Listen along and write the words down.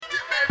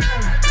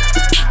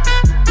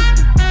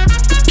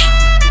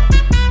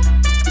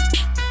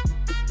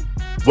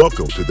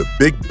Welcome to the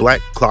Big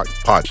Black Clock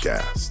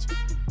Podcast.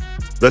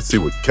 Let's see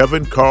what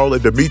Kevin, Carl,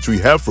 and Dimitri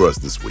have for us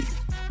this week.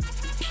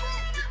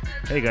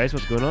 Hey guys,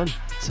 what's going on?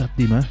 What's up,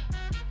 Dima?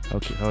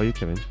 Okay, how are you,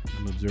 Kevin?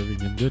 I'm observing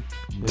him. Good.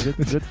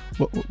 Good.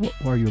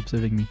 Why are you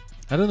observing me?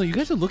 I don't know. You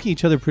guys are looking at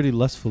each other pretty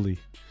lustfully.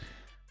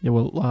 Yeah,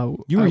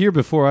 well, You were here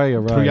before I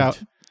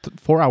arrived.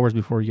 4 hours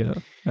before you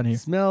got here.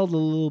 Smelled a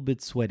little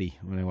bit sweaty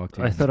when I walked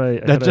in. I thought I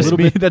That had a just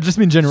little mean that just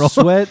mean general.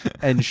 Sweat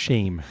and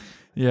shame.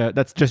 Yeah,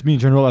 that's just me in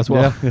general as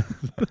well. Yeah.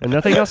 and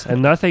nothing else,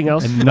 and nothing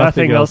else, And nothing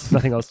nothing else,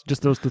 nothing else.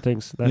 Just those two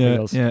things. Nothing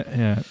else.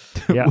 Yeah.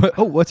 Yeah.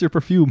 Oh, what's your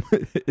perfume?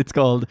 It's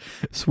called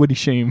Sweaty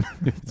Shame.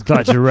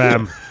 Dodge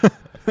Ram.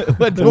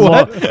 What?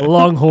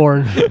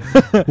 Longhorn.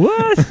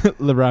 What?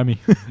 Larami.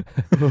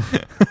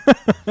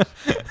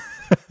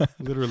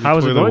 Literally.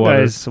 How's it toilet going, water.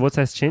 guys? What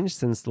has changed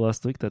since the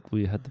last week that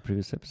we had the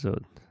previous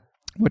episode?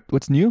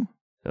 What's new?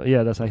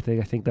 Yeah, I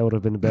think that would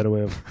have been a better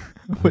way of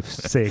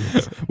saying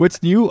it.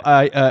 What's new?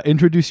 I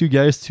introduced you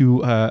guys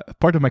to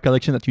part of my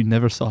collection that you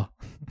never saw.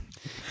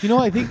 You know,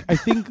 I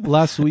think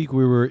last week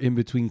we were in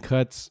between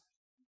cuts.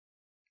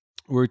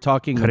 We were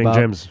talking Cutting about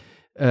gems.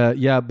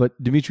 Yeah,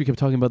 but Dimitri kept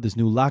talking about this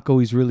new Laco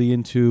he's really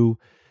into.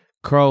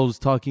 Carl's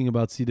talking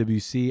about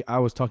CWC. I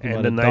was talking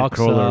And the about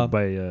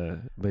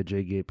Nightcrawler by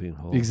Jay Gaping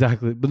Hole.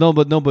 Exactly. But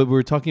we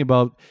were talking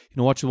about,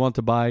 what you want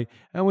to buy.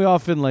 And we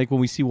often, like, when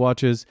we see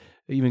watches,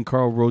 even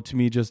Carl wrote to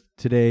me just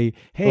today,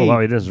 hey, wow,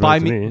 he does buy write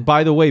to me, me.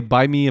 by the way,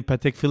 buy me a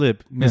Patek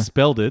Philippe.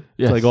 Misspelled it.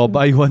 Yes. It's like, I'll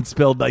buy you one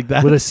spelled like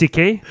that. With a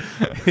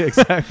CK?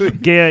 Exactly.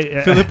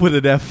 Yeah, Philip with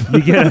an F.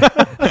 you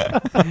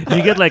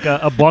get like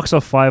a box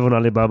of 5 on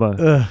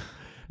Alibaba.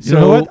 You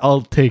know what?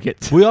 I'll take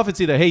it. We often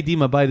see that, hey,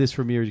 Dima, buy this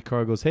from me. Or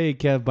Carl goes, hey,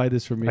 Kev, buy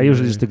this from me. I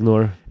usually just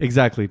ignore.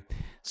 Exactly.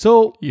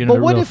 So, You're but not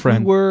a what real if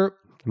friend. we were...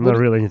 Not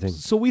really anything.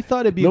 So we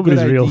thought it'd be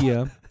Nobody's a good real.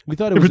 idea. We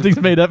thought it was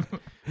Everything's made up.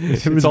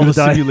 it's all a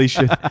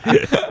simulation.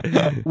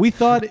 We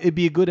thought it'd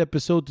be a good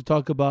episode to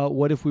talk about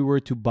what if we were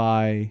to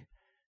buy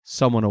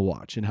someone a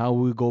watch and how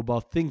we would go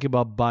about thinking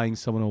about buying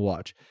someone a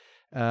watch.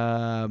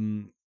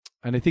 And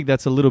I think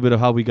that's a little bit of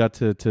how we got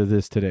to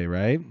this today,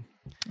 right?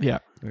 Yeah.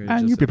 Or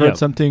And you just- prepared yeah.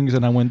 some things,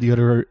 and I went the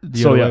other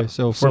So, yeah. way.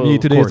 So for So, me,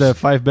 of today is the course.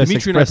 5 best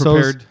Dimitri and I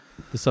espressos, prepared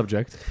the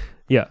subject.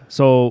 Yeah.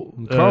 So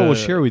Carl will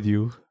share with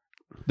you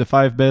the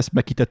 5 best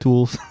Makita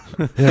tools.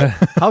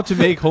 how to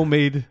make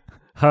homemade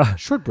how,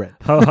 shortbread.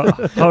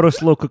 how to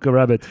slow cook a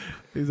rabbit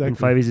in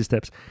 5 easy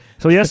steps.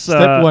 So yes,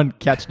 Step 1,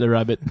 catch the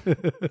rabbit.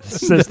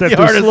 step the 2,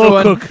 hardest slow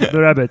one. cook the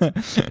rabbit,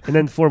 and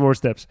then 4 more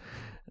steps.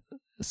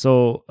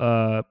 So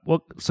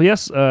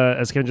yes,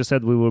 as Ken just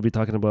said, we will be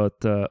talking about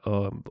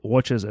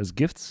watches as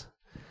gifts.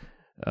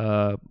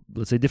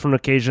 Let's say different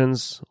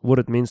occasions, what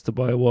it means to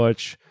buy a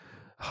watch,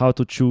 how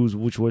to choose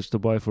which watch to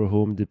buy for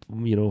whom.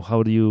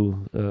 How do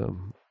you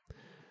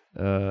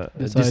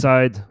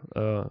decide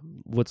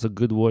what's a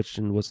good watch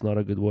and what's not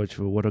a good watch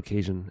for what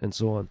occasion, and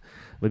so on.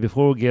 But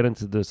before we get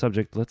into the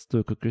subject, let's do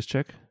a quick Chris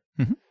check.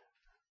 Mhm.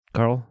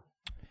 Carl,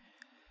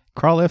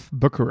 Carl F.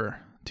 Bucherer.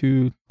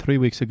 2-3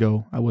 weeks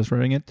ago, I was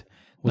wearing it.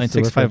 What's the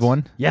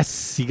 9651.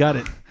 Yes, he got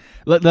it.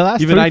 The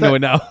last Even three I know ti- it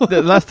now.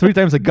 The last 3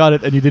 times I got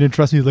it, and you didn't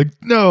trust me. Like,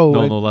 no.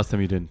 No, last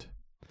time you didn't.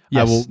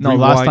 Yes. I will No,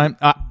 last rewind.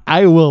 time.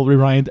 I will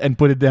rewind and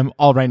put it them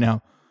all right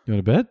now. You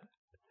want to bet?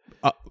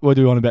 What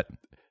do you want to bet?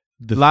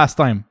 Last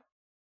time.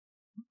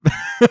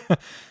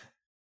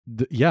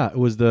 It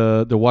was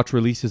the watch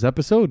releases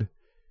episode.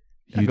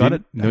 I got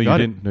it. No, I you got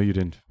it. didn't. No, you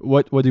didn't.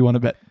 What do you want to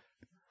bet?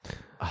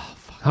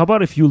 how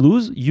about if you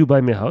lose, you buy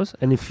me a house,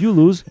 and if you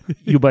lose,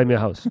 you buy me a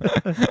house?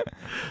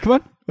 Come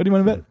on. What do you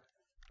want to bet?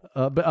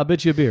 But I'll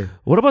bet you a beer.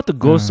 What about the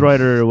Ghost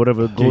Rider or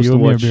whatever Okay, Ghost you owe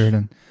me a watch? beer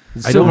then.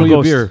 I don't Silver know you a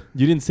Ghost. beer.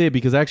 You didn't say it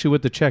because I actually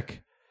went to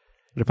check.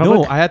 Republic?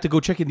 No, I had to go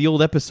check in the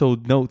old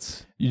episode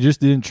notes. You just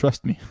didn't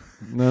trust me.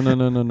 No.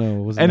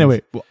 It wasn't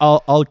Anyway,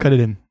 I'll cut it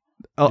in.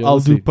 Yeah, I'll we'll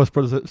do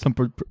see. some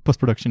post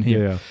production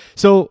here. Yeah.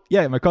 So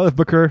yeah, my Carl F.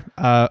 Booker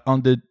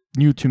on the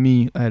new to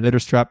me leather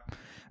strap.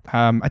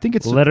 I think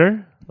it's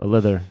Leather? A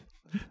leather.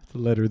 The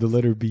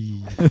letter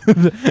B.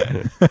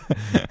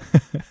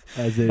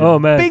 As in Oh,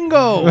 man.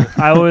 bingo.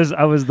 I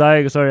was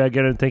dying. Sorry, I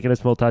get taking a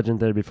small tangent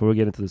there before we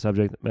get into the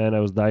subject. Man,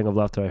 I was dying of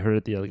laughter. I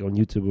heard it like on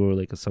YouTube or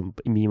like some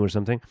meme or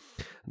something.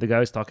 The guy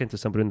was talking to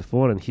somebody on the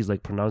phone and he's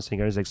like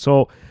pronouncing it. He's like,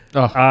 so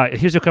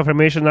here's your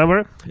confirmation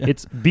number. Yeah.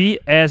 It's B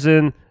as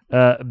in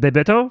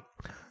Bebeto,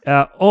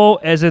 O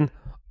as in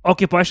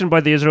occupation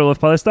by the Israel of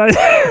Palestine,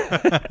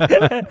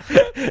 and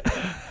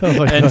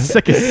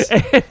Sekis.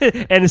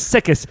 and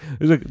Sekis. It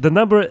was like the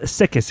number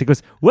Sekis. He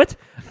goes, what?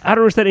 I don't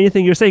understand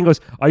anything you're saying. He goes,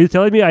 are you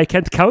telling me I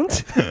can't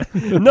count?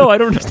 No, I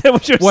don't understand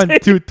what you're 1, saying.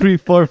 2, 3,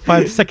 4,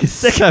 5, Sekis.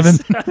 7,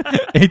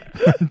 8,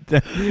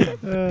 10.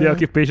 The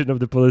occupation of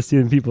the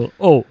Palestinian people.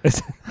 Oh,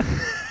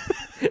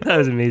 that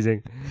was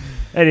amazing.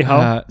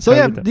 Anyhow, So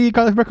yeah, the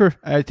Carl F. Booker.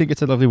 I think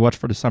it's a lovely watch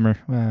for the summer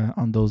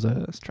on those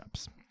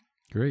straps.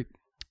 Great.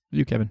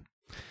 You, Kevin.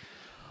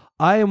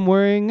 I am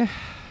wearing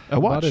A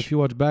watch. If you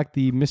watch back,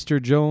 the Mr.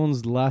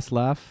 Jones Last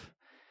Laugh.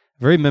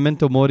 Very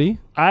memento mori.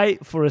 I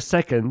for a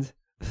second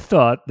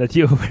thought that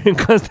you were in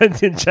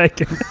Konstantin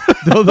Chaikin.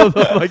 No,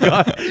 my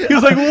God. He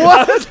was like,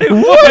 what? Oh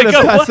my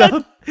God,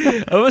 what?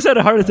 I almost had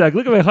a heart attack.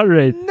 Look at my heart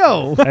rate.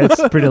 No.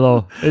 It's pretty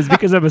low. It's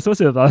because I'm a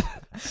sociopath.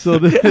 So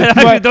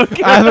I don't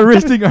care. I have a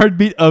resting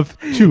heartbeat of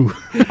 2.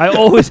 I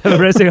always have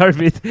a resting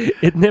heartbeat.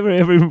 It never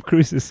ever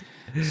increases.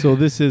 So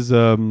this is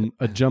a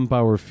Jump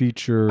Hour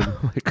feature. Oh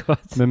my God.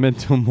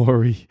 Memento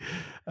Mori.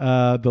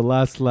 The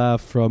last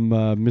laugh from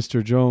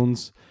Mr.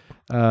 Jones.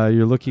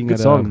 You're looking Good at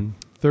song.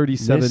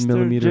 37 Mr.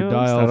 millimeter Jones?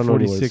 I dial, don't know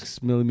what it was.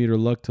 46 millimeter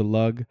lug to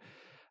lug.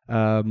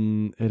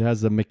 It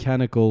has a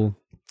mechanical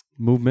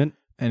movement.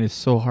 And it's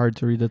so hard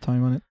to read the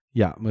time on it.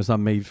 Yeah, it's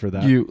not made for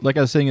that. You, like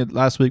I was saying it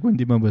last week when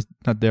Dima was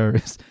not there,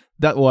 is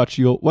that watch,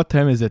 you go, what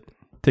time is it?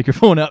 Take your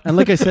phone out. And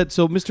like I said,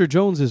 so Mr.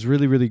 Jones is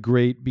really, really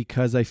great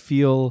because I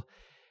feel...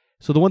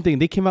 So the one thing,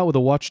 they came out with a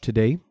watch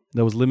today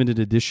that was limited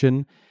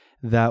edition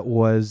that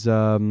was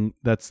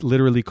that's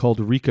literally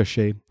called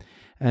Ricochet.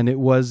 And it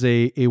was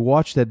a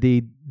watch that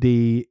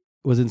they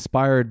was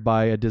inspired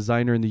by a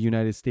designer in the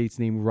United States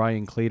named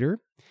Ryan Claytor.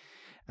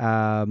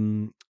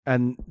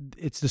 And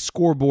it's the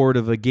scoreboard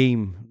of a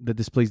game that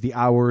displays the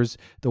hours.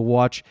 The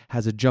watch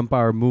has a jump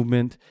hour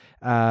movement.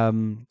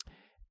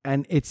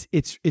 And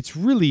it's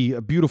really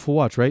a beautiful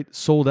watch, right?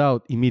 Sold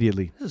out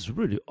immediately. This is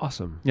really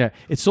awesome. Yeah,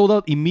 it's sold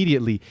out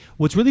immediately.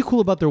 What's really cool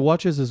about their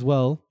watches as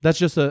well, that's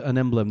just an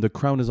emblem. The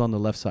crown is on the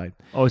left side.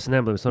 Oh, it's an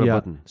emblem. It's not a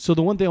button. So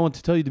the one thing I want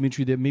to tell you,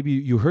 Dimitri, that maybe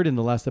you heard in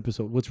the last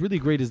episode, what's really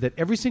great is that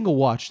every single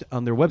watch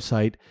on their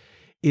website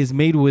is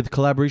made with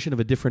collaboration of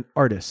a different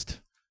artist.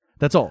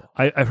 That's all.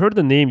 I heard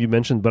the name you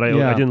mentioned, but I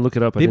didn't look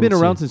it up. They've been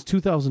around since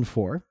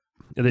 2004.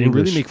 The They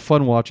English. really make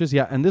fun watches.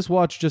 Yeah, and this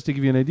watch, just to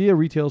give you an idea,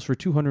 retails for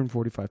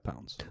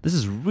 £245. This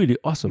is really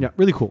awesome. Yeah,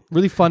 really cool.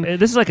 Really fun.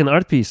 This is like an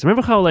art piece.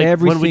 Remember how when we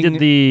Everything-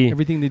 did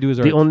Everything they do is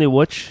the art. Only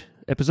Watch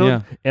episode,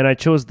 Yeah. and I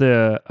chose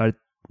the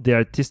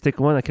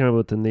artistic one. I can't remember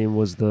what the name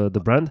was. The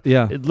brand.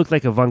 Yeah. It looked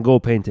like a Van Gogh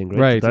painting, right?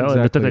 Right, It took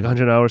exactly. like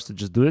 100 hours to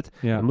just do it.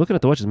 Yeah. I'm looking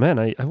at the watches, man.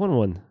 I want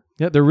one.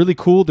 Yeah, they're really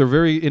cool. They're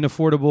very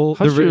unaffordable.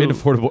 How's They're very you-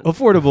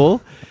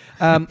 affordable.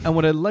 And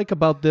what I like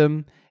about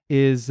them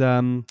is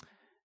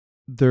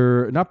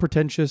they're not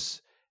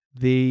pretentious.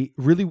 They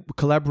really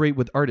collaborate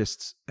with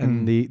artists,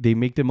 and they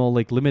make them all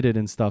like limited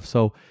and stuff.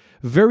 So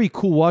very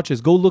cool watches.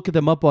 Go look at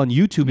them up on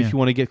YouTube if you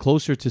want to get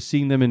closer to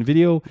seeing them in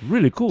video.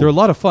 Really cool. They're a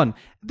lot of fun.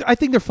 I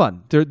think they're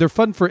fun. They're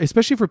fun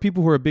especially for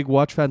people who are big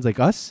watch fans like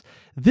us.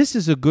 This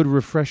is a good,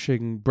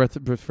 refreshing breath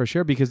of fresh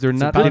air because they're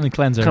not palate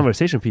cleanser.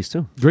 Conversation piece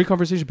too. great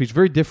conversation piece.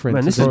 Very different.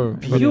 Man, this to is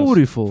the videos.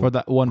 beautiful. For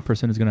that one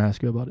person who's going to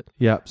ask you about it.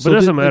 Yeah, But it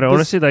doesn't matter,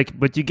 this- honestly.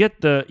 But you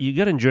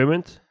get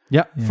enjoyment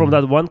Yeah, from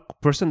that one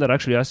person that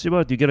actually asked you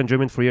about it. You get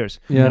enjoyment for years.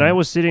 Yeah. And I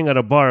was sitting at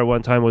a bar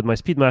one time with my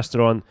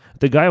Speedmaster on.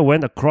 The guy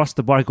went across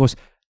the bar. He goes,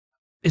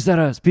 "Is that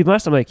a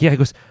Speedmaster?" I'm like, "Yeah." He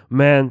goes,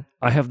 "Man,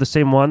 I have the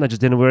same one. I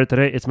just didn't wear it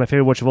today. It's my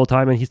favorite watch of all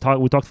time." And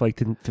we talked for like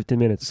 15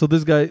 minutes. So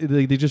this guy,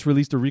 they just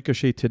released a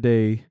Ricochet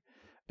today,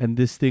 and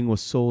this thing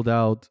was sold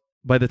out.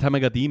 By the time I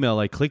got the email,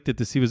 I clicked it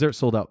to see was there.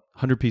 Sold out,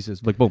 100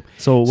 pieces, like boom.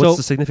 So what's So-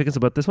 the significance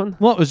about this one?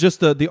 Well, it was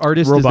just the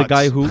artist is the Robots.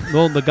 guy who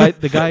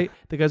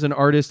the guy's an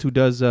artist who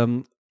does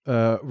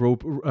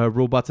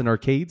robots in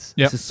arcades.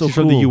 Yeah. This is so He's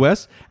cool. from the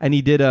US, and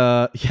he did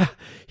a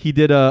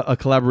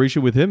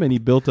collaboration with him, and he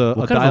built a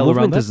What kind dial of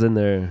around movement that. is in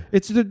there?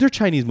 They're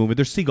Chinese movement.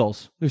 They're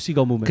seagulls. They're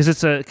seagull movement. Because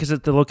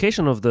the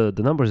location of the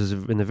numbers is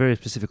in a very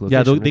specific location.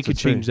 Yeah, they right? So could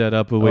it's very- change that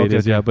up the way it Okay,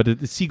 is. okay. Yeah, but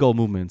it's seagull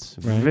movements.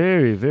 Right?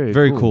 Very, very,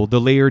 Very cool.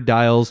 The layered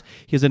dials.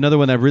 Here's another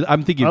one that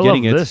I'm thinking of I love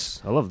getting it.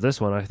 this. I love this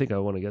one. I think I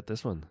want to get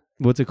this one.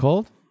 What's it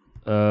called?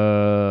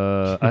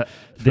 The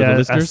the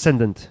listeners?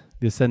 Ascendant.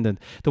 The Ascendant.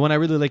 The one I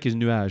really like is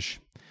Nuage,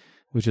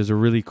 which is a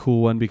really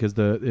cool one because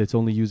it's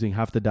only using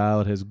half the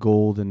dial. It has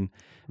gold and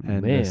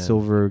Man.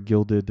 silver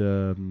gilded.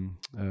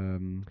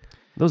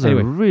 Those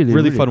Anyway, are really,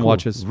 really fun cool.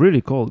 watches.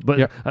 Really cool. But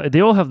Yeah. they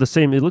all have the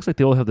same. It looks like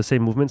they all have the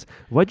same movements.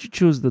 Why'd you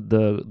choose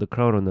the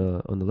crown on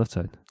the left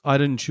side? I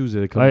didn't choose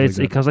it. It comes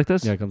It comes like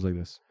this. Yeah, it comes like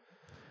this.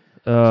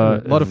 A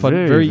A lot of fun.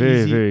 Very, Very,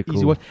 easy, very easy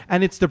cool. watch.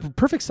 And it's the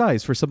perfect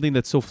size for something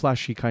that's so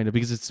flashy, kind of,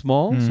 because it's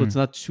small, so Mm. it's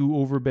not too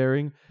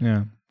overbearing.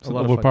 Yeah. It's a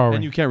lot of fun. overpowering.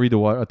 And you can't read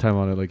the time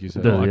on it, like you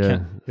said. The- I yeah.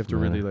 can't. You have to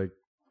Yeah. really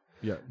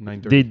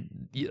 9:30.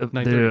 They're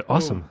 9:30.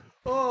 awesome.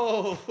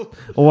 Oh,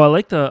 Oh, I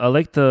like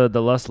the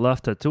last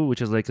laugh tattoo,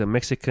 which is like a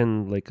Mexican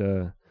like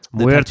a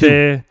The muerte.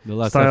 tattoo. The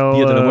last Style,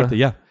 Dia de la uh, Muerte.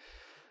 Yeah,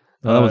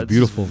 that was It's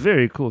beautiful.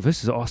 very cool.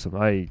 This is awesome.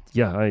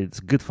 It's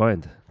a good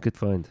find. Good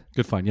find.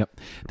 Good find. Yep,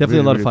 definitely Really,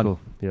 a lot of really fun. cool.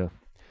 Yeah.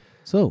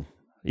 So,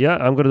 Yeah,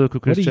 I'm gonna do a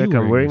quick What are check. you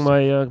I'm wearing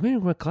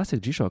wearing my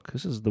classic G-Shock.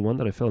 This is the one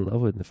that I fell in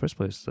love with in the first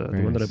place. The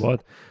Very one that I nice.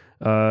 bought.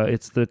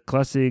 It's the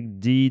classic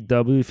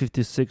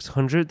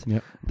DW5600.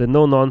 Yep. The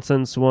no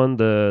nonsense one.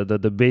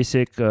 The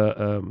basic.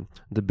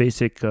 The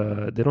basic.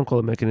 They don't call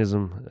it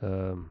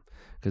mechanism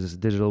because it's a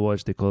digital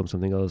watch. They call them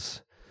something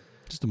else.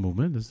 just a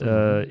movement.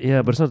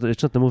 Yeah, but it's not.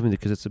 It's not the movement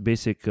because it's a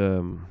basic.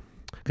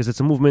 Because it's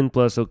a movement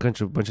plus a bunch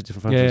of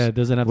different functions. Yeah, it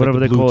doesn't have Whatever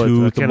like the they call it, I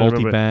Bluetooth, the can't remember.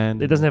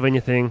 multi-band. It doesn't have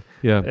anything.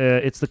 Yeah,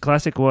 It's the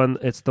classic one.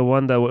 It's the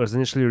one that was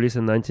initially released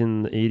in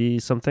 1980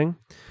 something.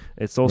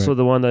 It's also Right.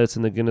 the one that's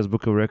in the Guinness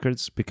Book of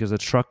Records because a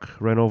truck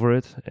ran over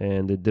it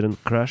and it didn't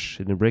crash.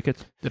 It didn't break it.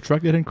 The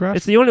truck didn't crash.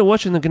 It's the only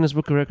watch in the Guinness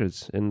Book of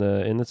Records, and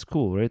it's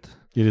cool, right?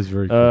 It is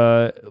very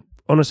cool.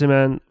 Honestly,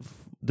 man,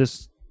 this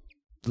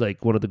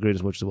like one of the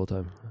greatest watches of all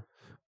time.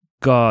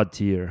 God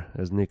tier,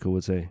 as Nico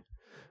would say.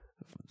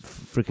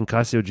 Freaking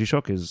Casio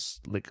G-Shock is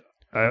like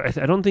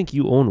I don't think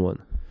you own one.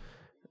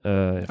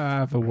 I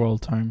have a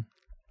world time.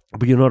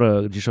 But you're not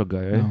a G-Shock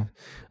guy, right? No.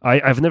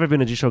 I've never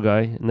been a G-Shock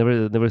guy.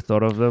 Never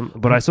thought of them.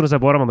 But as soon as I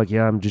bought them, I'm like,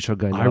 yeah, I'm a G-Shock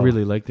guy now. I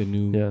really like the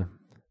new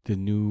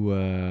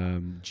yeah.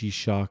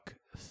 G-Shock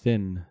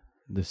thin,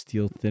 the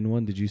steel thin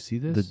one. Did you see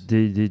this?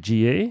 The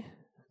GA,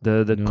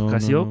 the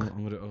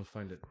Casio. I'll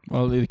find it.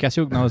 Well, the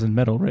Casio now is in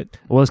metal, right?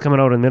 Well, it's coming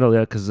out in middle,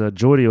 yeah, because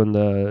Jody on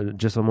the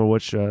Just One More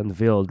Watch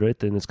unveiled,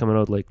 right, and it's coming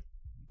out like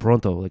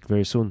pronto, like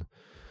very soon.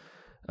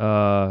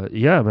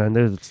 Yeah, man,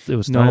 it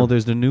was time. No,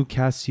 there's the new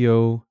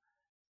Casio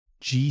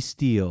G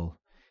Steel.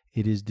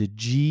 It is the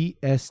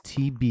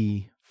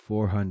GSTB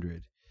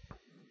 400.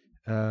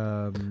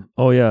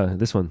 Oh yeah,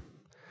 this one.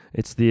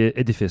 It's the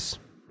Edifice,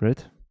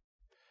 right?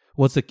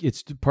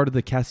 It's part of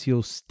the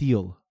Casio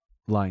Steel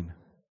line.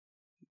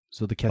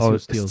 So the Casio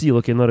Steel. Steel,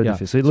 okay, not Yeah.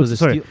 Edifice. So it So looks the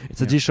sorry, steel-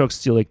 it's a yeah. G-Shock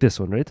steel like this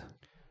one, right?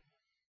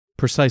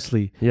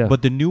 Precisely. Yeah.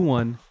 But the new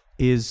one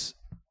is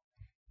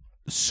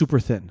super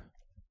thin.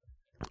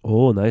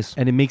 Oh, nice.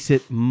 And it makes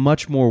it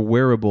much more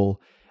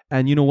wearable.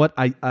 And you know what?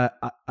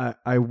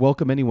 I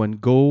welcome anyone.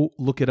 Go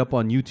look it up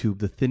on YouTube,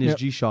 the thinnest Yep.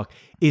 G-Shock.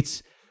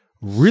 It's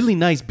really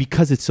nice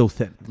because it's so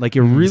thin. Like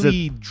it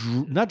really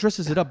not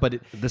dresses it up, but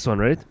it, This one,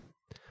 right?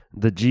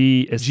 The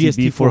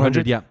GSTB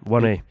 400, yeah.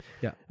 1A,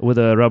 Yeah. with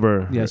a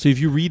rubber. Yeah. So if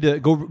you read,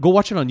 go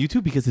watch it on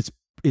YouTube because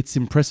it's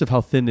impressive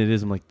how thin it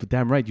is. I'm like,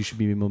 damn right, you should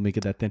be able to make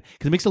it that thin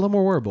because it makes it a lot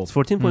more wearable. It's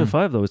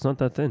 14.5 though. It's not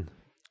that thin.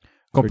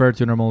 Compared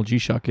to normal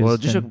G-Shock is Well,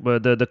 thin. G-Shock,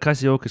 but the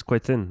Casio is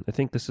quite thin. I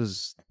think this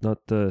is not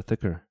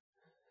thicker.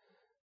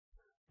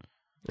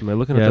 Am I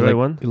looking at the right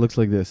one? It looks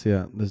like this.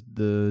 Yeah.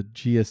 The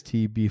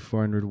GSTB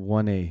 400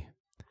 1A.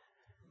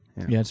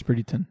 Yeah, it's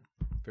pretty thin.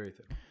 Very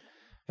thin.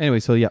 Anyway,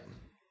 so yeah,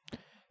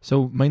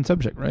 So main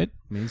subject, right?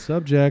 main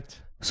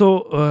subject.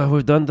 So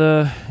we've done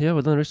the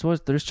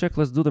wrist check.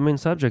 Let's do the main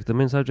subject. The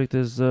main subject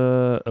is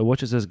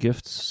watches as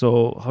gifts.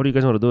 So how do you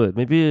guys want to do it?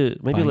 Maybe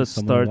Buying let's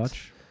someone a start.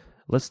 watch.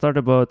 Let's start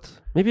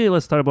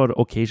about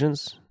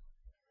occasions.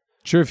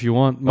 Sure, if you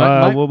want.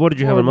 What did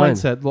you have in mind?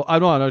 Mindset. Well, I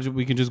don't know.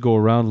 We can just go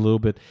around a little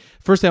bit.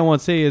 First thing I want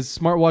to say is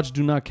smartwatch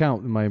do not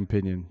count, in my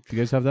opinion. Do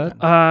you guys have that?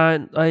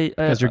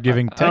 Because you're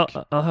giving tech.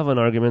 I'll have an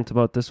argument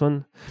about this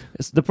one.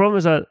 The problem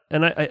is that,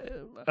 and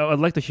I'd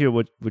like to hear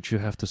what you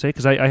have to say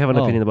because I have an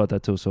Oh. opinion about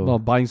that too. So Well,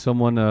 buying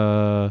someone,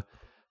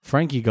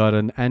 Frankie got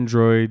an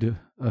Android,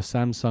 a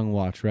Samsung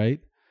watch, right?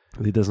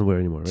 he doesn't wear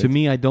anymore, right? To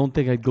me, I don't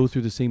think I'd go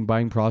through the same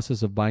buying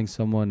process of buying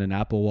someone an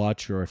Apple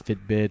Watch or a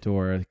Fitbit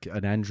or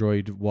an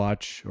Android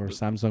watch or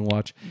Samsung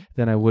watch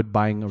than I would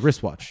buying a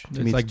wristwatch. To It's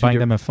me, like two buying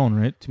different- them a phone,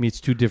 right? To me,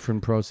 it's two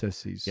different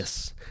processes.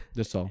 Yes,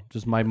 That's all.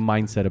 Just my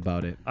mindset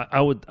about it.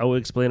 I would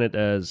explain it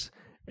as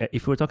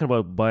if we're talking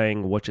about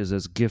buying watches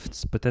as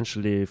gifts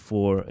potentially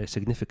for a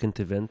significant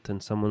event in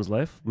someone's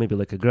life, maybe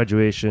like a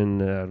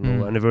graduation, I don't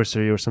know,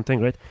 anniversary or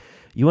something, right?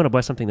 You want to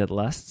buy something that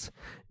lasts.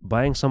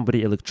 Buying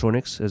somebody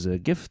electronics as a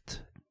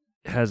gift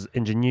has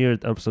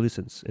engineered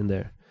obsolescence in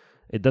there.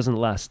 It doesn't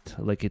last.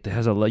 Like it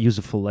has a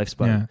useful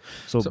lifespan. Yeah.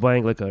 So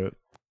buying like a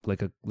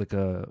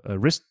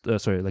wrist,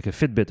 like a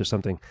Fitbit or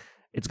something,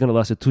 it's gonna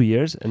last you 2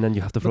 years, and then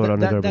you have to throw it out in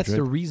the garbage. That's right?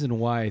 the reason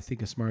why I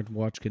think a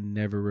smartwatch can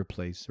never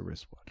replace a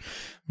wristwatch.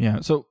 Yeah.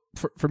 So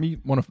for me,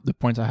 one of the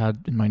points I had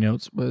in my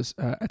notes was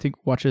I think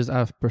watches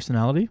have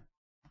personality.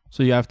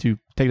 So you have to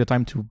take the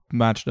time to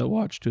match the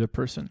watch to the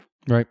person.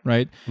 Right.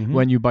 Right. Mhm.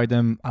 When you buy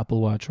them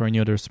Apple Watch or any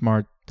other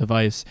smart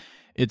device,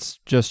 it's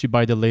just you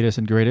buy the latest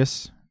and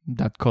greatest.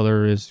 That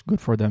color is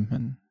good for them,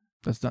 and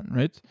that's done.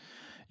 Right.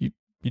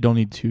 You don't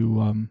need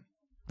to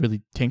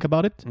really think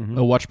about it. Mhm.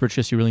 A watch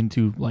purchase, you really need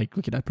to like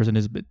look at that person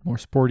is a bit more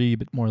sporty, a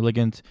bit more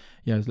elegant.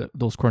 Yeah,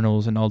 those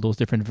chronos and all those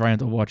different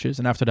variant of watches.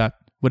 And after that,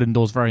 within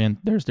those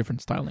variant, there's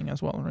different styling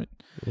as well, right?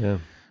 Yeah.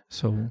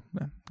 So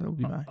that would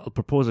be my. I'll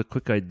propose a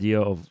quick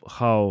idea of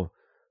how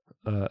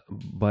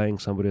buying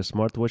somebody a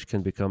smartwatch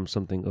can become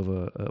something of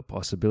a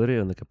possibility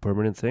and like a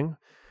permanent thing.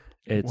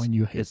 When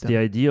you hit It's them. the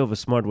idea of a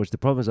smartwatch. The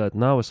problem is that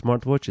now a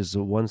smartwatch is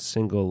one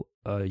single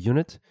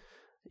unit.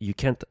 You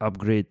can't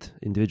upgrade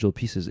individual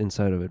pieces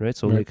inside of it, right?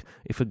 So Right. like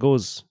if it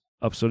goes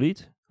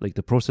obsolete, like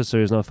the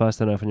processor is not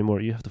fast enough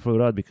anymore, you have to throw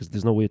it out because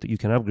there's no way you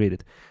can upgrade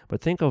it.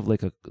 But think of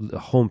like a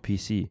home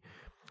PC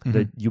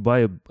that you buy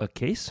a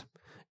case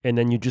and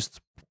then you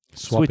just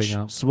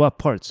swap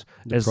parts.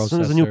 The As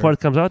soon as a new processor. part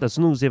comes out, as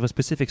soon as they have a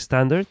specific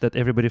standard that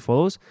everybody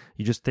follows,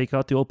 you just take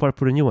out the old part,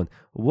 put a new one.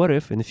 What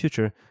if in the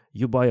future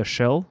you buy a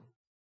shell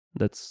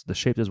that's the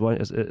shape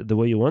the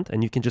way you want,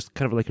 and you can just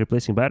kind of like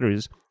replacing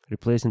batteries,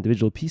 replace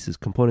individual pieces,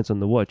 components on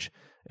the watch,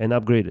 and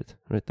upgrade it,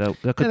 right? That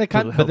could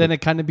But help then it.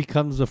 it kind of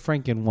becomes a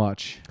Franken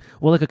watch.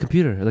 Well, like a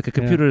computer. Like a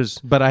computer's...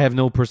 But I have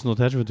no personal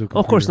attachment to a computer.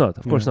 Of course not.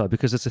 Of course Yeah. not.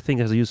 Because it's a thing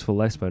that has a useful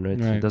lifespan, right?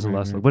 Right, It doesn't right,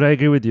 last right. long. But I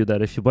agree with you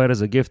that if you buy it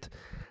as a gift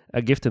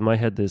in my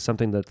head is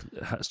something that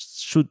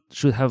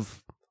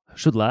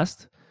should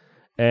last.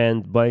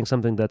 And buying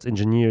something that's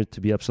engineered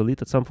to be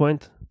obsolete at some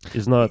point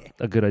is not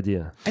a good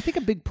idea. I think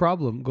a big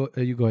problem.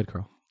 You go ahead,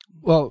 Carl.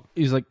 Well,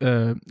 he's like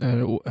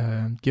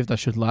gift that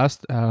should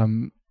last.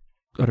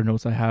 Other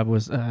notes I have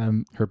was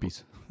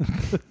Herpes.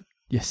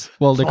 yes.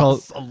 Well, they call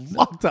a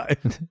long time.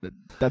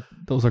 that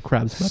those are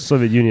crabs. but,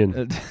 Soviet Union.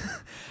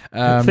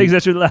 Things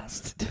that should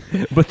last.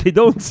 But they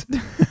don't.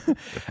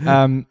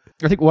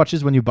 I think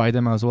watches when you buy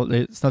them as well.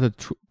 It's not a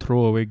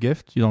throwaway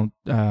gift. You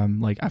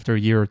don't like after a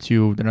year or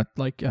two. They're not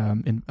like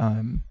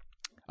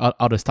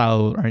out of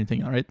style or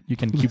anything. All right, you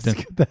can keep them.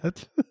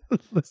 That.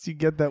 Unless you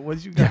get that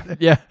once you get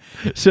that. Yeah.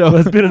 So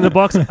It's been in the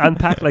box,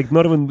 unpacked, like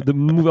not even the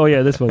movie. Oh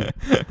yeah, this one.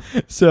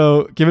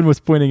 So Kevin was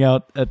pointing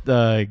out at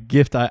the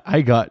gift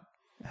I got.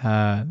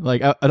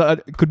 Like I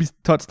could be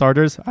thought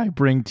starters. I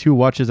bring 2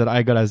 watches that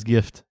I got as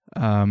gift.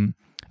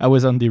 I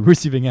was on the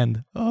receiving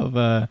end of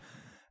a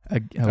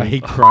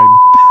hate crime.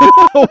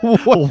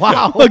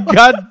 wow!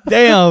 God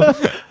damn!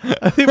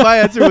 I think my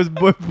answer was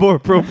more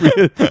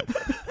appropriate.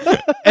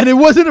 And it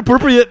wasn't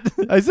appropriate.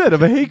 I said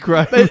of a hate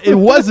crime. It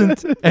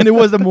wasn't, and it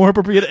was the more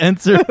appropriate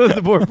answer. It was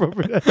the more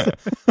appropriate answer.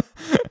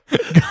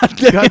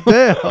 God damn!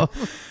 God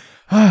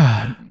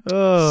damn.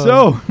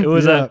 So It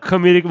was Yeah. a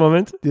comedic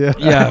moment. Yeah.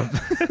 yeah.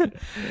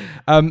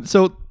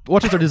 So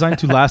watches are designed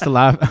to last a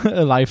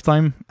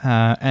lifetime,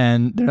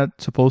 and they're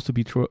not supposed to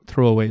be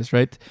throwaways,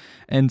 right?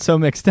 And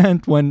some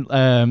extent, when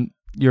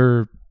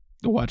you're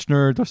a watch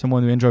nerd or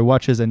someone who enjoy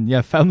watches, and you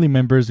have family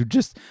members who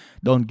just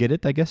don't get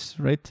it, I guess,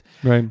 right?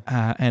 Right.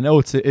 And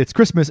it's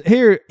Christmas.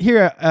 Here,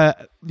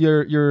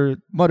 your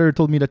mother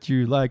told me that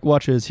you like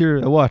watches. Here,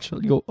 a watch.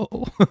 You go,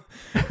 oh.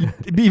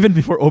 Even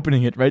before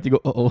opening it, right? You go,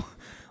 oh.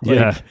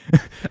 Yeah.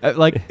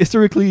 Like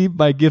historically,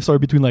 my gifts are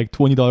between like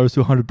 $20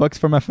 to $100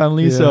 for my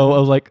family. Yeah. So I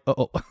was like,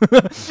 oh.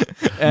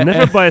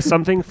 Never buy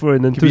something for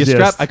an Could be a strap.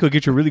 enthusiast. I could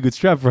get you a really good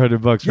strap for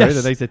 $100, right?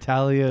 Yes. A nice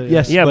Italia.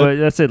 Yes. Yeah, but but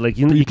that's it. Like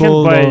you can't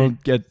people buy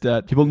don't get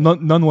that. People,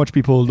 non-watch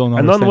people don't a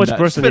understand non-watch that.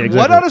 person. Spend Yeah,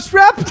 what exactly. on a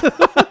strap?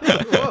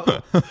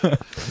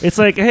 It's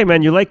like, hey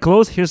man, you like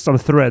clothes? Here's some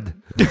thread.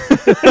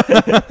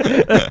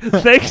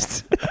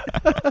 Thanks.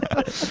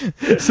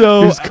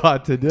 So There's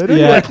content. Yeah.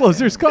 You like clothes?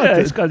 There's Yeah, content.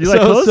 it's called, you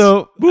like clothes?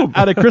 So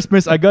at a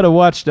Christmas, I got a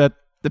watch that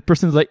the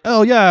person's like,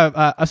 oh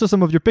yeah, I saw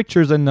some of your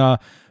pictures and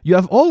you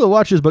have all the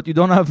watches, but you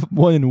don't have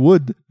one in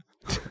wood.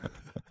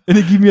 And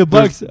they give me a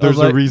box. There's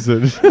a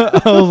reason.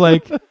 I was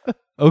like,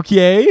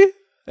 okay,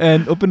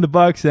 and open the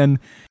box and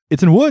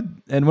it's in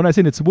wood. And when I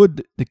say it's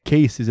wood, the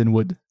case is in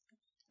wood.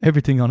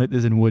 Everything on it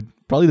is in wood.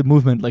 Probably the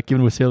movement, like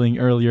Kevin was saying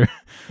earlier.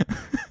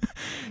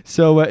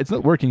 So it's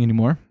not working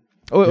anymore.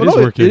 Oh, It is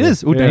working. It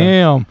is. Oh, Yeah.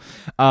 damn.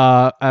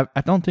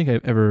 I don't think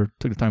I've ever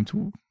took the time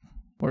to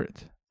wear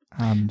it.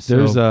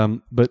 There's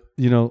but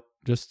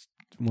just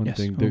one Yes,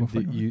 thing. go There, for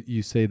it.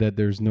 you say that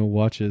there's no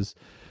watch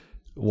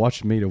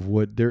made of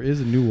wood. There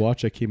is a new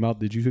watch that came out.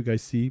 Did you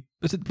guys see?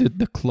 Is it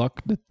the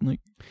clock that like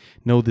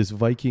No, this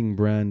Viking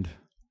brand.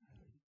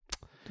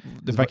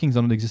 the Vikings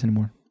don't exist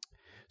anymore?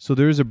 So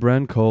there is a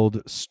brand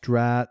called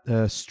Straum.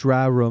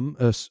 Straum.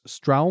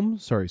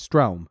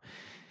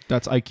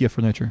 That's IKEA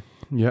furniture.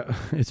 Yeah,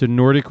 it's a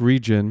Nordic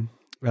region,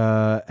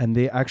 and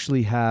they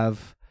actually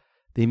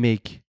they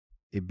make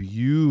a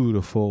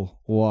beautiful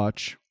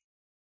watch,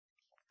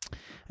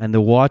 and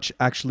the watch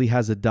actually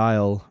has a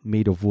dial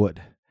made of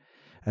wood,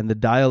 and the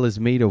dial is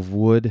made of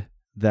wood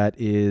that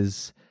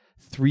is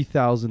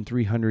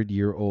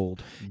 3,300-year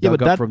old. Yeah, dug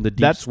but up that- from the deep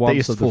that's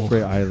swamps of the tasteful.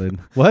 Frey Island.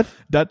 What?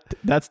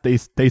 That's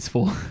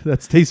tasteful.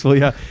 That's tasteful.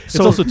 Yeah, it's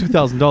So- also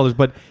 $2,000,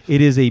 but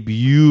it is a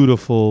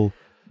beautiful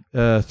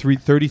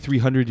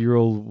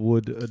 3,300-year-old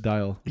wood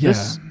dial.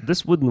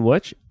 This wooden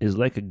watch is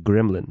like a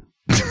gremlin.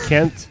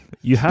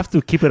 You have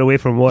to keep it away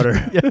from water.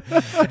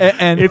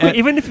 and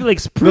Even if you like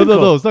No,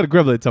 sprinkle. it's not a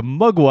gremlin. It's a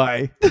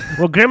mugwai.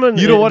 Well, gremlin.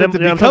 You don't want it to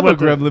I'm become talking a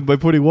about gremlin by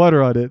putting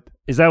water on it.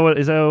 Is that what it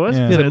was?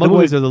 Yeah. Yeah, the The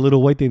movie- mugwais are the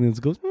little white thing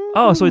that goes.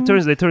 Oh, so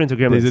they turn into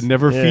gremlins. They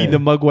never Yeah. feed the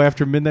mugwai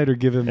after midnight or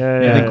give him. Yeah,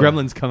 and yeah, then yeah.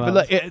 gremlins come out. But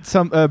like, it's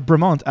some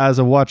Bremont has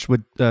a watch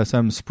with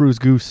some spruce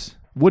goose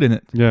wood in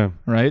it, yeah,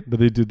 right? but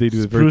they do it very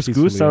Spruce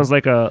peacefully. Goose sounds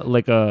like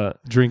a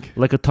drink.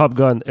 Top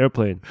Gun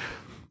airplane.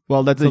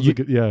 Well, that's Sounds like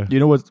it, yeah. you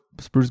know what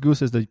spruce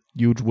goose is? The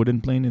huge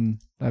wooden plane in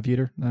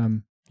Aviator.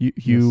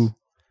 Hugh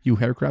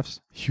Aircrafts.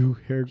 Hugh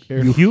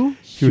Hugh?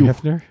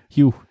 Hefner.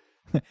 Hugh.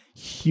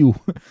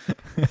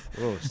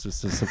 Oh, it's just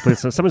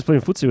someone's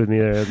playing footsie with me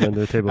there under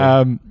the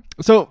table.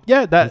 So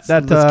yeah, let's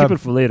keep it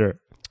for later.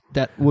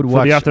 that would For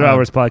watch the After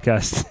Hours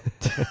podcast.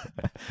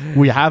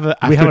 We have a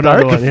We have After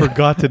another Dark. one. Yeah.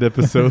 Forgotten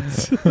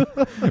episodes.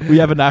 We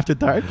have an After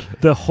Dark.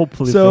 The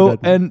hopefully So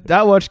forgotten. and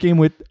that watch came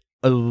with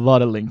a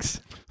lot of links.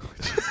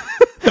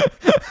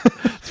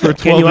 For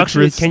Can you 12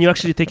 actually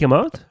interests. take him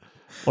out?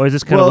 Or is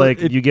this kind Well, of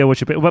like it- you get what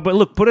you pay? But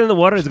look, put it in the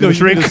water, it's No, going to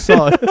you shrink. just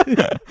saw it.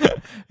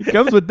 It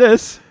comes with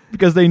this.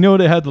 because they know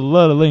they had a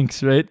lot of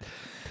links, right?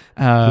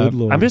 Good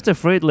Lord. I'm just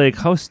afraid, like,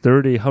 how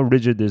sturdy, how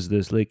rigid is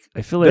this? Like,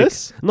 I feel like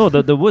This? no,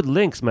 the wood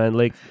links, man.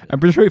 Like, I'm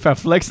pretty sure if I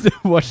flex the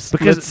watch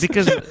because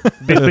splits.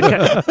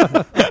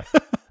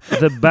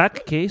 the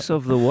back case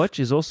of the watch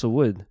is also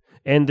wood,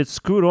 and it's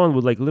screwed on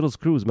with like little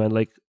screws, man.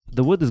 Like,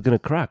 the wood is gonna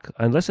crack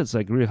unless it's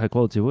like really high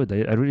quality wood.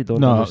 I really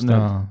don't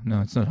understand.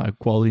 No, it's not high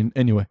quality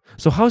anyway.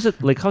 So how's it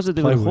even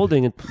Plywood.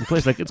 holding it in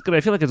place? Like, I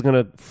feel like it's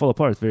gonna fall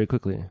apart very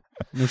quickly.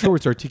 I'm sure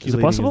it's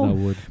articulating possible? as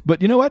that wood.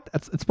 But you know what?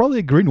 It's probably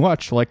a green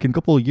watch. Like in a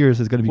couple of years,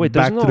 it's going to be Wait,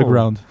 back there's to the no-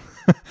 ground.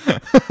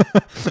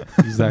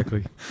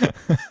 Exactly.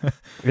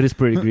 It is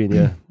pretty green,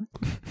 yeah.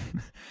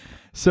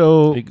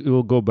 So It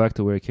will go back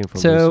to where it came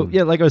from. very soon.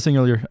 yeah, like I was saying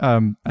earlier,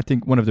 I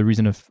think one of the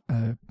reason of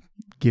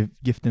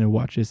gifting a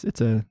watch is it's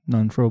a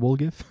non-throwable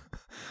gift.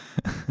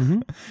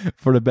 Mhm.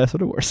 For the best or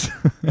the worst.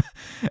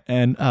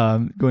 And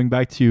going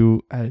back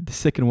to the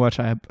second watch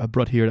I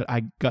brought here that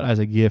I got as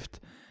a gift,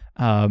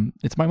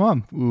 it's my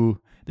mom who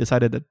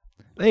decided that,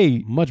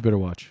 hey, Much better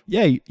watch.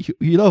 yeah,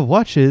 you love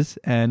watches,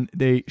 and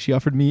she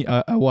offered me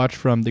a watch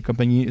from the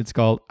company. It's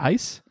called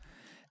Ice,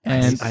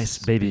 and Ice,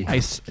 baby.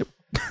 Ice,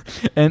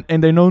 and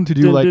they're known to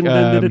do Dun, like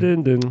dun, dun,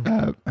 dun, dun,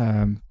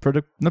 dun.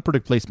 not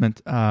product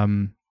placement,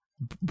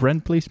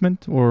 brand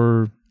placement,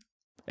 or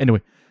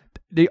anyway,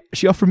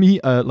 she offered me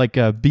like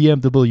a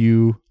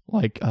BMW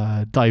like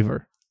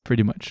diver,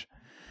 pretty much,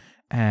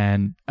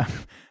 and I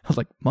was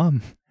like,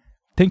 Mom,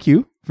 thank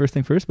you. First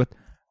thing first, but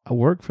I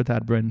work for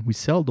that brand. We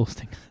sell those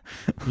things.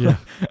 Yeah.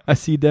 I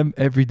see them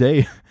every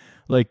day.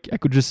 Like I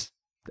could just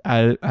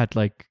at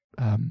like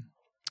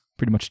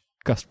pretty much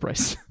cost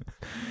price.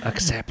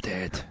 Accept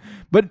it.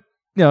 But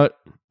you know,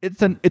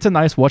 it's a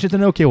nice watch. It's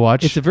an okay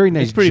watch. It's a very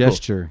nice pretty cool.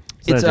 gesture.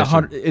 It's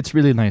nice it's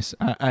really nice.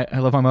 I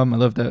love my mom. I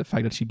love the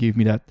fact that she gave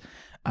me that.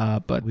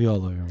 But We all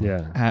love your mom.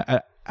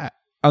 Yeah.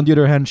 on the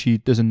other hand, she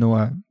doesn't know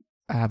I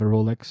have a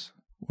Rolex,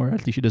 or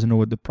at least she doesn't know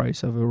what the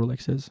price of a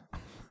Rolex is.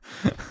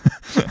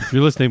 If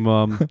you're listening,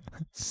 Mom,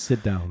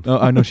 sit down. Oh,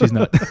 I know she's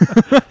not.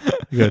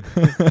 Good.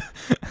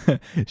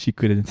 She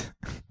couldn't.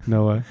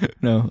 No way.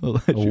 No.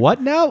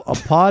 What now? A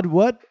pod?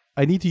 What?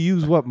 I need to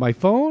use what? My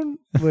phone?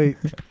 Wait.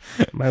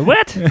 My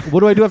what?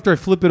 What do I do after I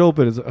flip it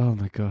open? It's oh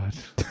my god.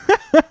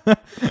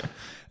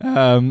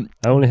 I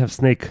only have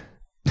Snake.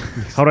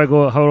 How do I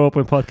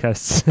open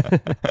podcasts?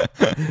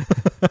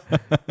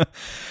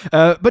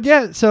 But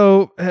yeah,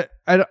 so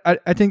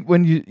I think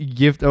when you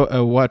give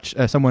a watch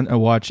someone a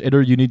watch,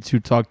 either you need to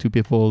talk to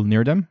people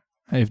near them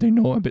if they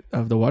know a bit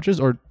of the watches,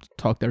 or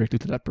talk directly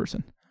to that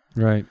person.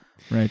 Right.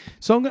 Right.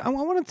 So I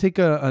want to take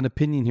an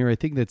opinion here. I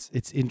think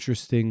it's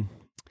interesting.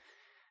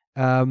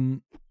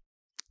 There's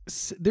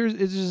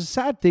a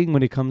sad thing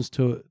when it comes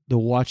to the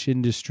watch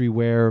industry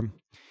where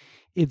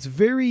it's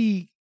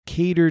very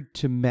catered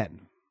to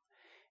men.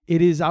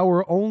 It is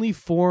our only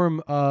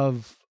form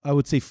of, I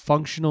would say,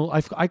 functional.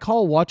 I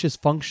call watches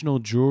functional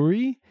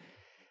jewelry,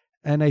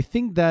 and I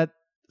think that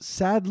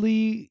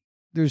sadly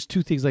there's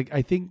two things. Like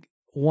I think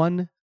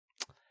one,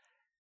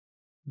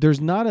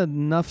 there's not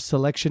enough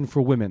selection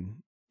for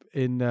women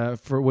in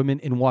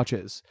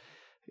watches.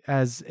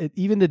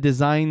 Even the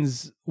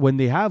designs, when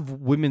they have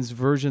women's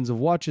versions of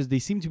watches, they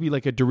seem to be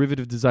like a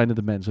derivative design of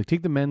the men's. Like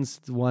take the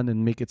men's one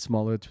and make it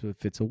smaller to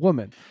fit a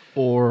woman,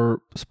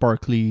 Or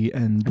sparkly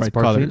and bright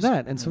sparkly colors. and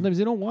that. And sometimes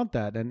they don't want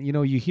that. And you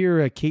know, you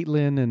hear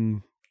Caitlin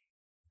and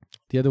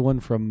the other one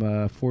from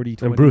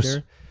 4020 And Bruce.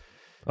 there.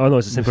 Oh no,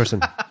 it's the same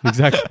person.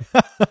 Exactly.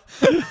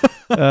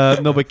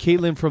 No, but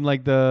Caitlin from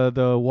like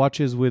the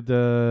watches with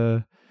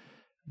the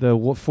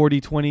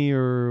 4020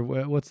 or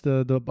what's the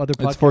other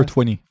podcast? It's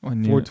 420.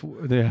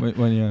 Yeah.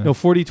 When No,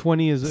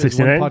 4020 is one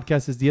 69?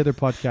 podcast. Is the other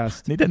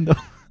podcast. Nintendo.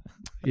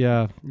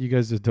 Yeah, you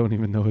guys just don't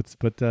even know it.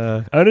 But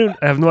I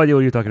have no idea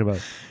what you're talking about.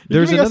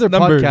 there's giving us another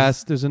numbers.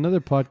 podcast. There's another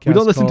podcast. We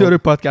don't listen to called- other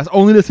podcasts.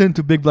 Only listen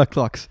to Big Black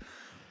Clocks.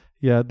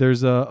 Yeah,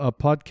 there's a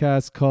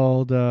podcast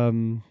called.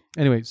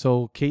 Anyway,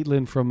 so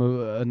Caitlin from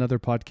another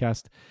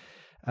podcast,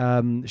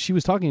 she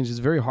was talking. It's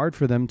just very hard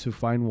for them to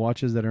find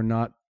watches that are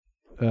not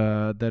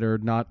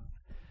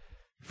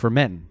for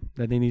men.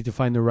 That they need to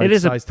find the right It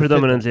is size a to fit them.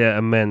 predominantly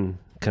a men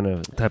kind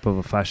of type of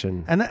a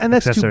fashion. And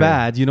that's too accessory.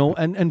 bad, you know.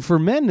 And for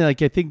men,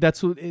 like I think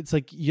that's what it's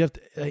like. You have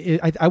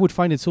to. I would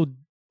find it so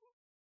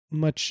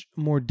much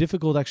more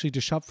difficult actually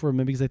to shop for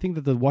men because I think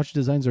that the watch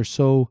designs are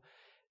so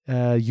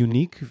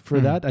unique for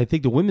that. I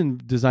think the women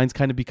designs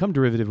kind of become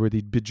derivative where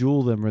they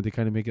bejewel them or they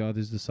kind of make this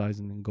is the size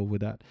and then go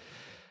with that.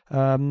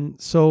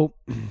 So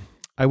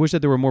I wish that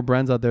there were more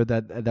brands out there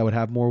that would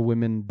have more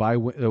women buy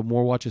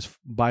more watches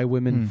by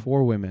women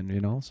for women.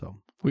 You know, so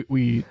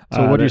We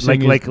so what you're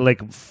saying like is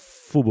like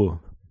Fubu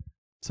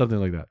something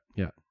like that.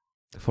 Yeah.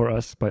 for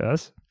us by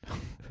us.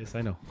 Yes,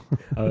 I know.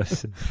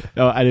 Us.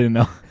 oh, I didn't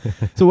know.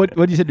 So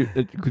what you said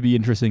it could be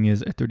interesting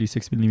is a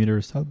 36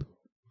 millimeter sub.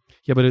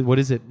 Yeah, but what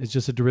is it? It's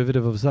just a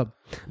derivative of a sub.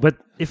 But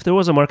if there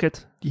was a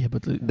market, Yeah,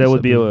 but there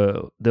would be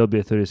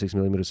a 36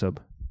 millimeter sub.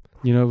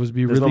 You know, it would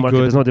be There's really no market.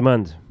 good. There's no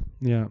demand.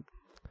 Yeah.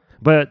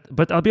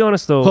 But I'll be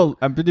honest though. Well,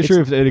 I'm pretty it's-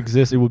 sure if it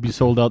exists, it would be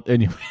sold out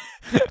anyway.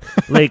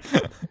 like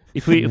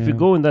if we Yeah.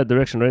 go in that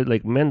direction, right?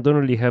 Like men don't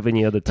really have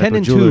any other type 10 of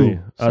and jewelry. 2.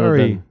 other Sorry.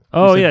 than-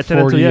 oh You yeah, said 10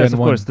 and 2. 40 Yes, and of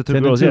one. course. The two 10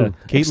 and girls. 2. Yeah.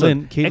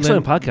 Caitlin.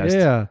 Excellent podcast.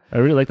 Yeah. I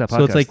really like that podcast.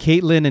 So it's like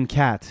Caitlin and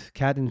Kat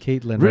and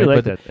Caitlin. really right? like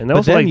But that, and I but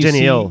also then like you Jenny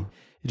see- L.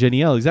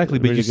 Jenny L, exactly.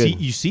 But Really good.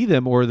 you see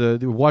them, or the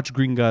watch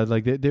green guy,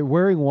 like they're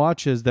wearing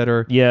watches that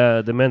are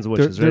Yeah, the men's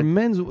watches, they're right?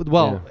 men's.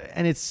 Well,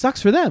 and it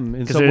sucks for them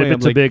in Because some they're way. a I'm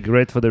bit too like, big,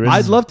 right, for the wrist.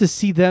 I'd love to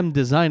see them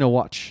design a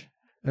watch.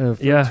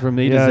 Yeah, from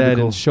A to yeah, Z that'd be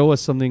cool. and show us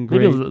something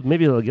great.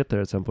 Maybe they'll get there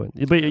at some point.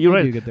 But you're Maybe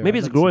right. you get there. Maybe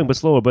I'd it's like to see growing, that. but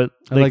slower. But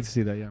I'd like, like to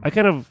see that. Yeah. I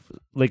kind of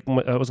like.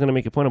 I was gonna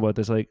make a point about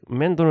this. Like,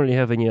 men don't really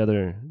have any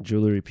other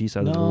jewelry piece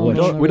other than No, a We watch.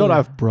 no. don't, we don't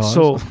have bras.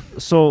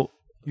 So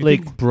You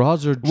like, think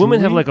bras are women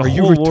have like a jewelry?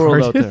 Are whole you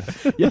world out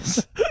retarded? there.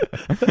 yes.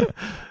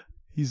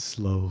 He's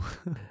slow.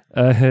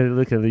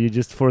 Look at it, you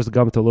just forced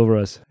Gump all over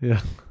us.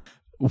 Yeah.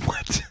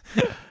 What?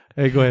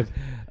 Hey, go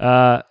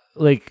ahead.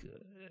 Like,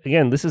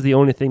 again, this is the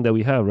only thing that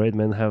we have, right?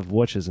 Men have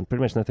watches and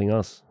pretty much nothing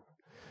else.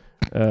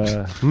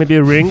 Maybe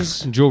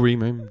rings. Jewelry,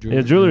 man.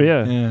 Yeah, jewelry.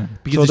 Yeah. Yeah.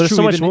 Because So it's there's true,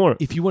 so much even more.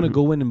 If you want to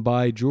go in and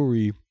buy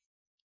jewelry,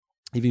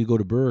 even you go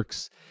to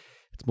Burke's,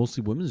 it's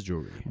mostly women's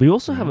jewelry. We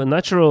also have a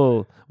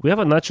natural. We have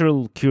a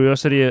natural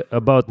curiosity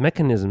about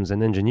mechanisms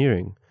and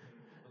engineering.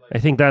 I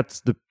think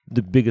that's the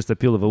biggest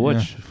appeal of a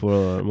watch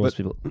for most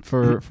people.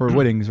 For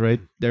weddings, right?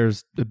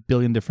 There's a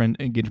billion different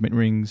engagement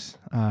rings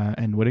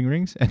and wedding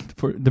rings, and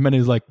for the men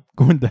is like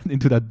going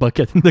into that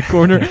bucket in the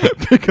corner,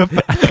 pick up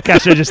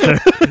Cash register.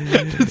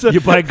 You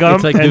buy gum.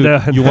 It's like, and,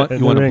 dude, you want and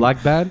you want the a ring.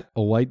 black band,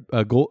 a white,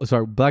 gold.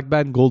 Sorry, black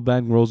band, gold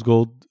band, rose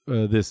gold.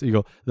 This you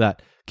go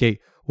that. Okay,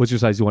 what's your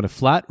size? You want a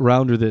flat,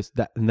 round, or this,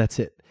 that, and that's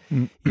it.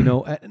 Mm. You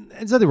know, and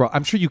it's nothing wrong.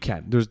 I'm sure you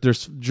can.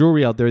 There's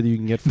jewelry out there that you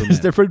can get from. There's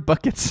different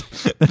buckets.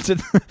 That's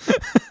it.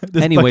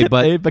 There's Anyway, bucket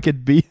but- A,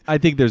 bucket B. I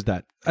think there's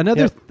that.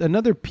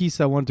 Another piece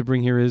I wanted to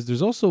bring here is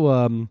there's also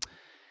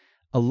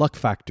a luck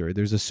factor.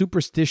 There's a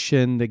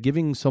superstition that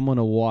giving someone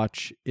a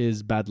watch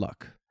is bad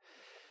luck.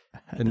 I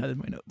had And- that in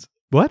my notes.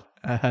 What?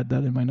 I had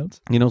that in my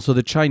notes. You know, so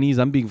the Chinese,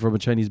 I'm being from a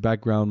Chinese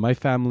background. My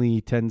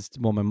family tends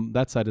to,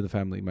 that side of the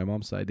family, my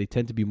mom's side, they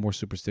tend to be more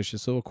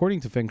superstitious. So according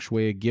to Feng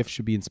Shui, a gift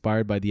should be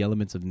inspired by the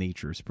elements of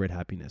nature, spread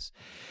happiness.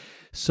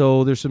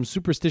 So there's some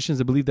superstitions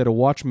that believe that a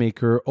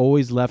watchmaker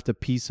always left a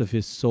piece of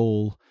his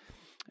soul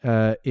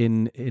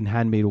in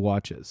handmade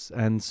watches.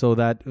 And so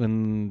that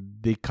when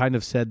they kind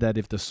of said that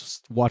if the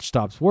watch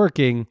stops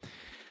working,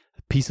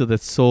 piece of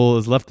that soul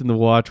is left in the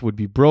watch would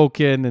be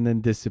broken and then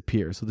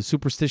disappear. So the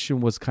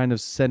superstition was kind of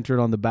centered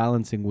on the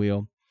balancing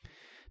wheel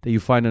that you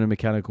find on a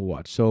mechanical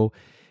watch. So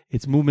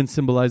its movement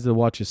symbolized the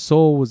watch's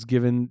soul was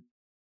given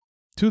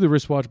to the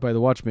wristwatch by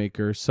the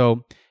watchmaker.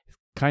 So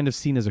kind of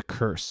seen as a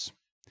curse.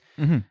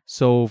 Mm-hmm.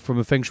 So from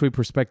a Feng Shui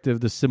perspective,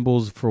 the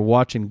symbols for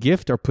watch and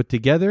gift are put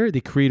together.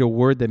 They create a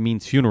word that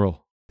means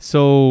funeral.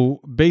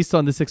 So based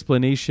on this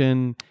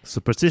explanation,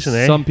 Superstition,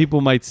 eh? some people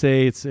might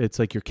say it's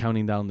like you're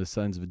counting down the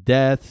signs of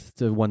death,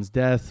 to one's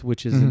death,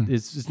 which is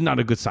is not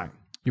a good sign.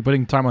 You're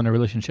putting time on a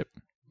relationship.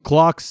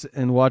 Clocks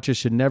and watches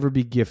should never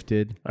be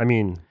gifted. I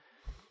mean,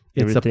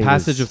 It's a everything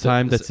passage is- of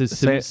time that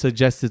Say-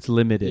 suggests it's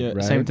limited,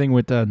 right? Same thing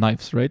with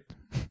knives, right?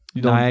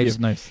 You don't Knives.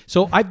 give knives.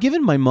 So I've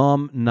given my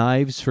mom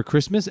knives for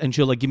Christmas, and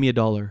she'll like give me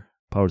 $1.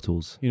 power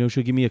tools. You know,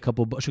 she'll give me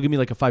she'll give me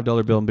like a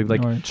 $5 bill and be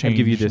like, Or I'll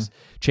give you change. this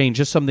change,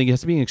 just something. It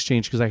has to be in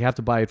exchange because I have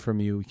to buy it from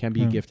you. It can't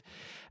be a Yeah. gift,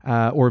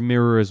 or a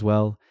mirror as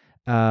well.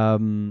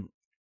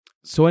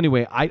 So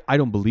anyway, I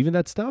don't believe in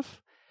that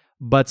stuff,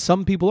 but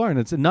some people are, and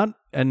it's not.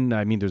 And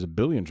I mean, there's a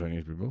billion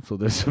Chinese people, so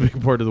there's a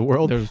big part of the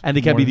world, There's and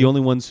they can't be more. the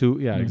only ones who.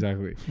 Yeah, Yeah.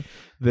 exactly.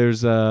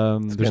 There's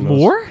Spanos.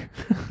 more.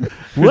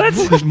 What?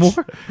 There's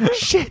more.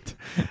 Shit.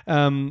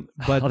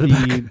 But I'll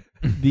be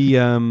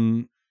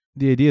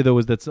the idea though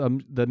is that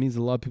that means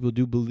a lot of people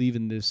do believe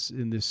in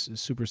this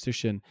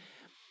superstition.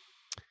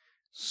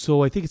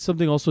 So I think it's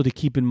something also to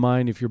keep in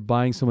mind if you're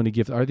buying someone a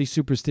gift. Are they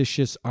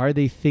superstitious? Are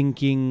they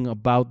thinking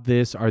about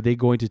this? Are they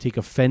going to take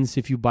offense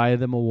if you buy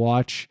them a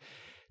watch?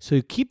 So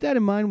keep that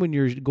in mind when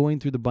you're going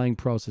through the buying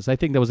process. I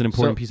think that was an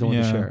important piece I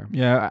wanted to share.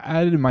 Yeah, I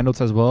had it in my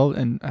notes as well,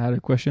 and I had a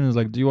question. It's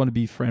like, do you want to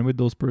be friend with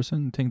those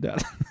person? Think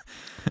that.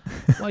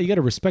 Well, you got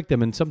to respect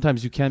them, and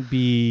sometimes you can't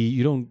be.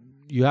 You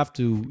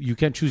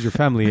can't choose your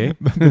family, eh?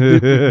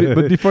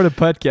 but before the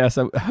podcast,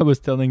 I was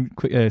telling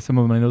some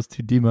of my notes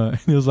to Dima, and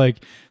he was like,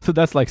 so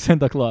that's like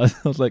Santa Claus.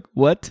 I was like,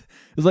 what?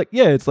 It was like,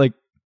 yeah, it's like,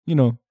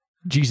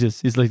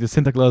 Jesus is like the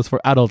Santa Claus for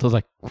adults. I was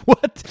like,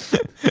 what?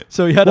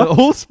 So he had a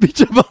whole speech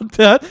about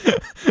that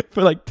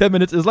for like 10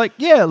 minutes. It's like,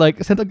 yeah,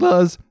 like Santa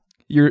Claus,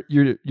 you're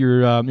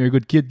a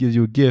good kid, gives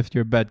you a gift.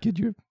 You're a bad kid,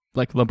 you're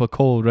like a lump of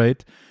coal,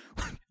 right?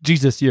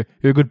 Jesus, you're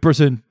a good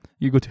person,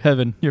 you go to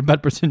heaven. You're a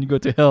bad person, you go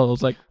to hell. I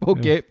was like,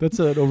 okay. Yeah, that's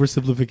an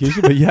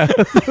oversimplification, but yeah.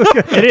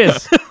 It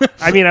is.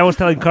 I mean, I was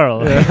telling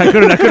Carl. I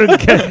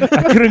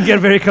couldn't get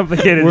very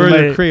complicated. Where in are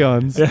my- your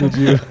crayons? Did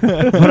you?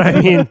 But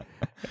I mean,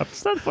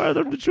 it's not far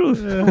from the truth.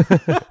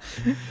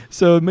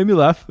 So it made me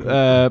laugh.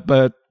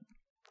 But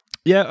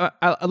yeah,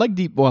 I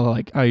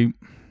like I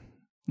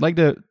like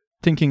the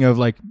thinking of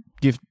like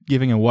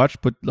giving a watch,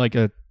 but like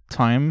a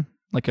time,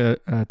 like a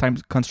time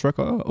construct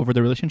over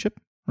the relationship.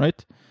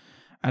 right?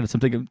 And it's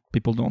something that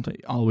people don't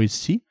always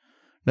see.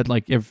 That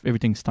like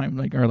everything's time.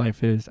 Like our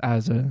life is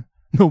as a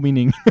no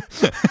meaning.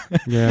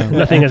 Yeah.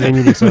 Nothing has any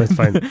meaning, so it's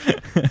fine.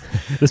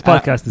 This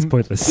podcast is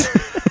pointless.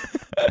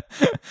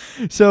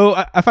 So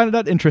I find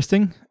that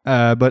interesting,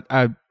 but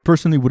I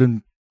personally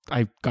wouldn't.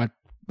 I got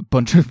a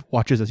bunch of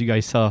watches, as you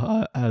guys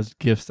saw, as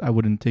gifts. I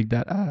wouldn't take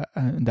that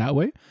in that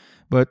way.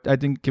 But I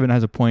think Kevin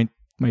has a point.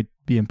 Might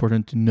be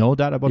important to know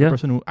that about the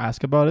person who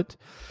asked about it.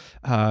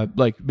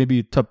 Like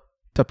maybe top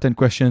 10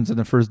 questions on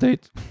the first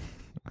date.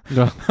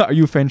 Are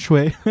you Feng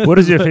Shui? What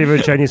is your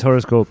favorite Chinese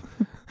horoscope?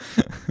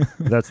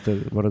 That's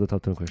one of the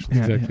top 10 questions.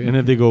 Yeah, Exactly. yeah. And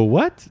if they go,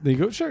 what? They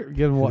go, sure,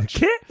 get them a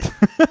watch.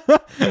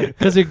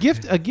 Because a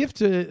gift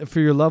for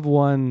your loved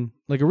one,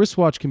 like a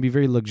wristwatch, can be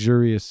very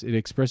luxurious. It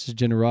expresses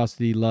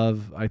generosity,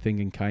 love, I think,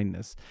 and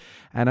kindness.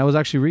 And I was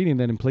actually reading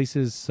that in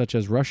places such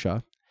as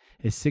Russia,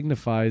 it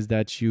signifies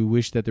that you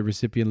wish that the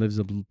recipient lives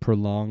a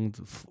prolonged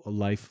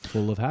life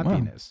full of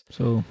happiness.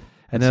 So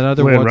And then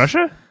other Wait, in ones.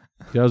 Russia?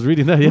 Yeah, I was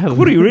reading that. Yeah.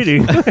 What are you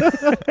reading?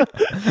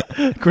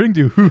 according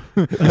to who?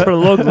 For a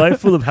long life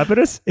full of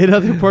happiness? In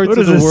other parts What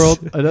of is the this?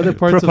 world, in other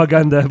parts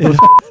Propaganda.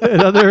 in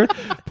other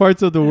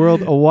parts of the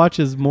world, a watch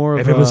is more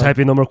of Everyone's a,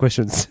 happy, no more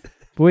questions.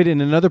 Wait,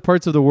 and in other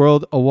parts of the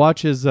world, a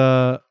watch is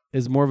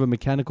more of a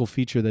mechanical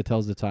feature that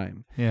tells the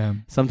time. Yeah.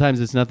 Sometimes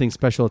it's nothing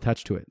special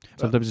attached to it.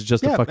 Sometimes it's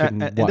just a fucking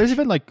watch. and there's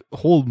even like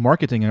whole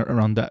marketing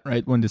around that,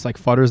 right? When it's like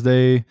Father's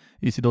Day,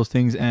 you see those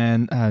things,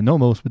 and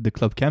Nomos with the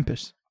Club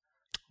Campus.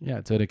 Yeah,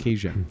 it's an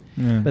occasion.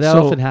 Yeah. But that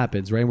So- often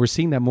happens, right? And we're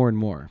seeing that more and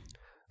more.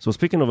 So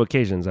speaking of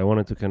occasions, I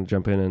wanted to kind of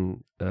jump in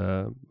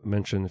and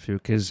mention a few,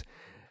 because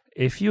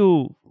if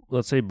you,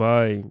 let's say,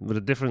 buy with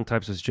the different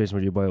types of situations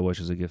where you buy a watch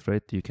as a gift,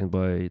 right? You can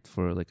buy it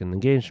for like an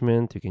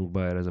engagement, you can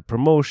buy it as a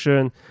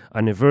promotion,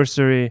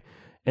 anniversary,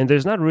 and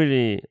there's not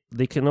really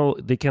they can all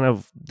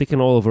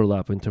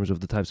overlap in terms of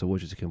the types of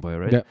watches you can buy,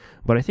 right? Yeah.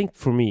 But I think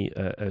for me,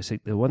 I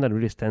say the one that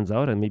really stands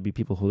out, and maybe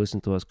people who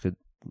listen to us could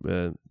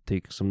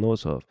take some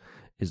notes of,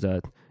 is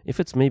that if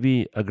it's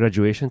maybe a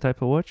graduation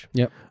type of watch,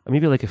 Yep. or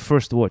maybe like a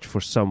first watch for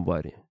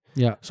somebody.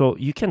 Yeah. So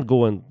you can't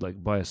go and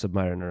like buy a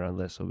Submariner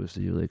unless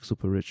obviously you're like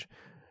super rich.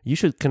 You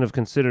should kind of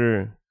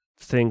consider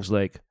things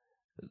like,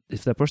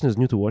 if that person is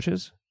new to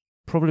watches,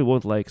 probably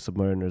won't like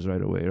Submariners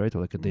right away, right?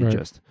 Or like a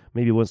Datejust.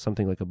 Maybe wants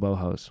something like a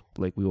Bauhaus,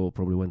 like we all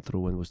probably went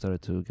through when we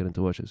started to get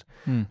into watches.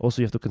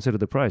 Also, you have to consider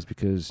the price,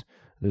 because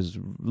there's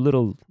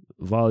little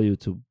value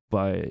to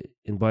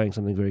buying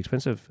something very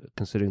expensive,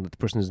 considering that the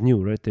person is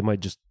new, right? They might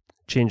just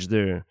change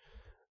their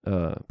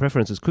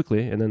preferences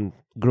quickly and then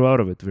grow out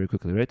of it very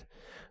quickly, right?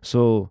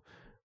 So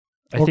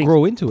I Or think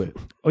grow into it.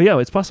 Oh yeah,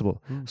 it's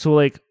possible. Mm. So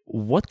like,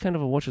 what kind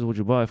of a watches would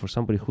you buy for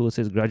somebody who, let's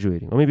say, is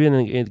graduating, or maybe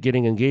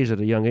getting engaged at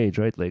a young age,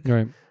 right? Like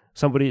Right.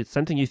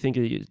 something you think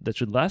that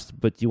should last,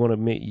 but you want to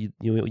make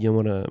you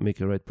want to make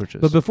a right purchase.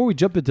 But before we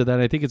jump into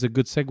that, I think it's a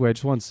good segue. I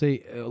just want to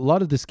say a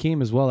lot of this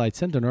came as well. I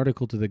sent an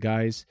article to the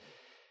guys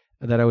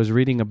that I was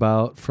reading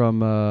about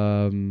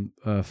from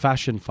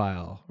Fashion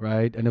File,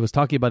 right? And it was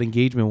talking about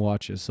engagement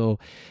watches. So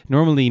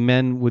normally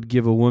men would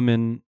give a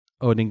woman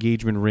an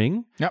engagement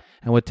ring. Yep.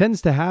 And what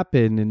tends to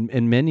happen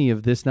in many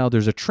of this now,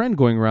 there's a trend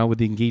going around with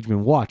the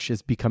engagement watch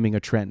is becoming a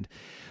trend.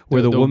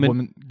 Where the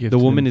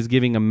woman is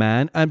giving a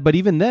man, but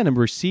even then,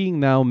 we're seeing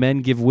now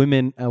men give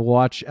women a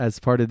watch as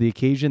part of the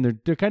occasion.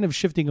 They're kind of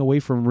shifting away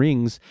from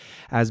rings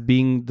as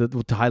being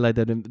to highlight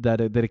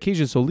that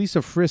occasion. So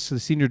Lisa Frisk, the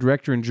senior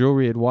director in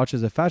jewelry at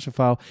Watches at Fashion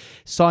File,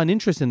 saw an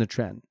interest in the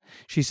trend.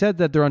 She said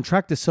that they're on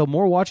track to sell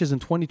more watches in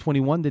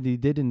 2021 than they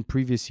did in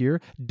previous year,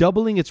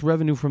 doubling its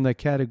revenue from that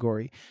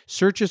category.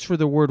 Searches for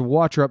the word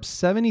watch are up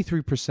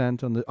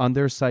 73% on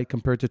their site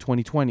compared to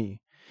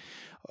 2020.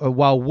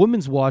 While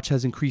women's watch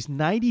has increased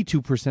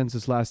 92%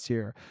 since last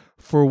year.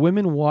 For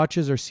women,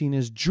 watches are seen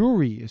as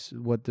jewelry, is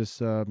what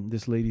this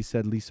lady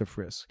said, Lisa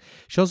Frisk.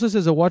 She also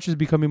says a watch is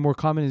becoming more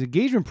common as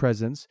engagement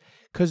presents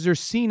because they're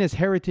seen as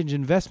heritage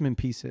investment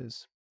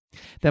pieces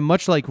that,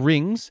 much like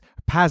rings,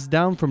 pass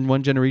down from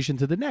one generation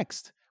to the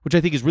next, which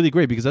I think is really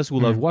great, because us who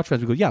love watch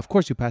fans, we go, yeah, of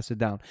course you pass it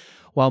down.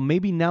 While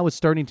maybe now it's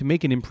starting to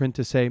make an imprint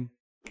to say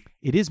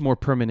it is more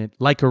permanent,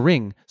 like a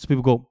ring. So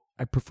people go,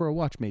 I prefer a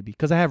watch maybe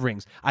because I have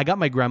rings. I got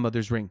my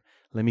grandmother's ring.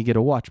 Let me get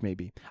a watch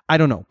maybe. I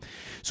don't know.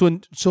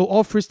 So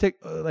all Fristek,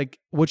 like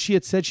what she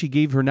had said, she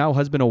gave her now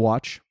husband a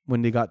watch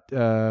when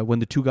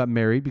the two got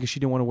married because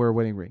she didn't want to wear a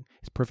wedding ring.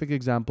 It's a perfect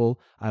example.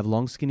 I have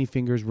long skinny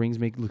fingers. Rings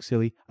make it look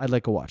silly. I'd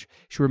like a watch.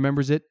 She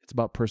remembers it. It's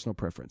about personal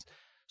preference.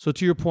 So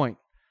to your point,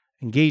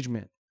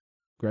 engagement,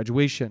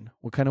 graduation.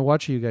 What kind of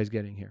watch are you guys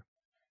getting here?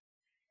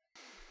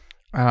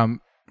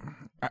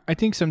 I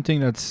think something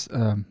that's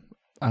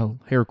I'll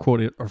here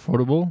quote it,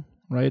 affordable.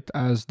 Right,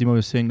 as Dimo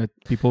was saying, that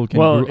people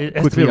can it has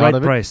to quickly be out right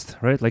of it. priced,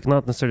 right? Like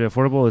not necessarily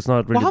affordable. It's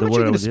not really Well, how the much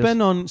are word you going I to would use.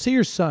 spend on, say,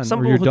 your son Some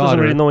or people your who doesn't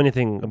daughter? really know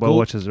anything about Go-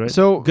 watches, right?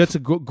 So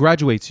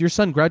graduates. Your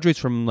son graduates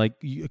from like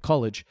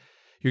college.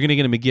 You're going to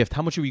get him a gift.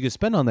 How much are you going to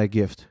spend on that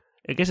gift?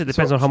 I guess it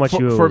depends on how much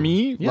for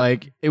me, Yeah.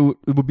 like it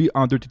would be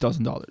under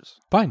 $2,000.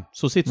 Fine.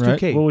 So say it's Right.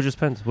 $2,000. What would you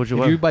spend? What'd you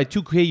If buy? you buy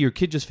 $2,000, your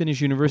kid just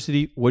finished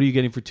university. What are you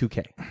getting for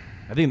 $2,000?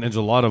 I think there's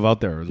a lot of out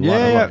there. There's a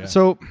lot of Yeah.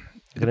 So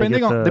Gonna depending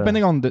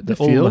get on the the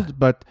field,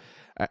 but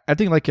I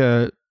think like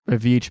a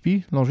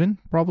VHP Longines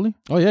probably,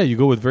 Oh yeah, you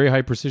go with very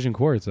high precision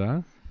quartz,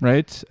 huh?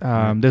 right?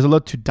 There's a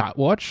lot to that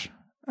watch.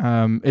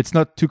 It's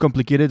not too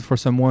complicated for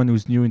someone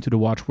who's new into the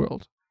watch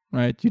world,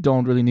 right? You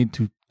don't really need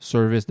to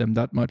service them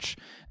that much.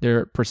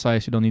 They're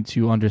precise. You don't need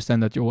to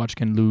understand that your watch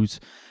can lose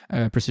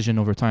precision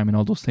over time and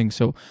all those things.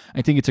 So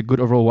I think it's a good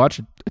overall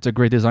watch. It's a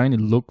great design.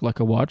 It looked like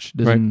a watch.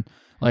 Doesn't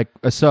like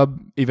a sub,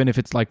 even if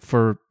it's like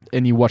for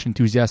any watch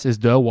enthusiast, is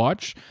the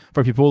watch.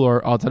 For people who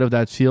are outside of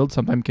that field,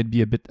 sometimes can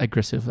be a bit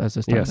aggressive as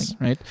a styling, Yes.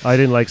 right? I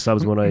didn't like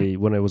subs when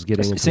I was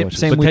getting into Same- watches.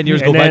 same But with 10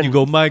 years me. go by And and you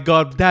go, my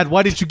God, Dad,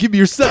 why didn't you give me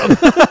your sub?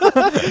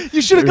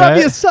 You should have got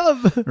me a Right. sub.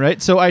 Right.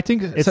 So I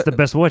think It's the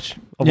best watch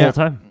of Yeah. all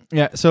time.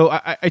 yeah. So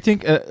I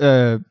think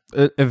a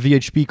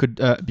VHP could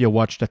be a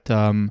watch that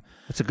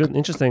It's a good,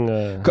 interesting.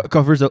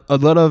 covers a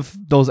lot of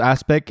those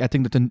aspects. I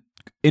think that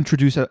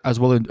introduce as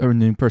well a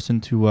new person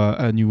to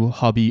a new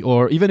hobby,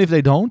 or even if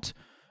they don't,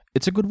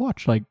 it's a good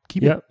watch. Like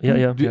keep Yeah,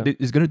 it. yeah.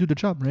 It's gonna do the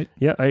job, right?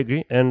 Yeah, I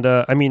agree. And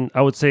I mean,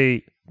 I would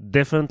say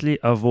definitely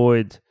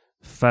avoid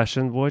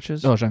fashion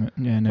watches. Oh, jamais.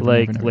 Yeah, never,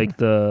 like never, never, like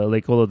the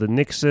like all of the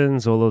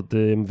Nixons, all of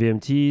the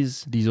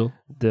VMTs, Diesel,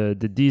 the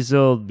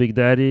Diesel Big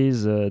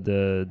Daddies,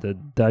 the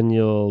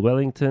Daniel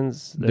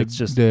Wellingtons. That's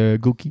just the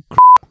Gookie.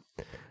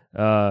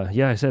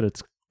 yeah, I said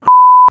it's.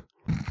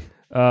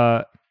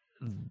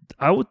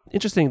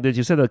 Interesting that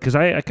you said that, because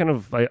I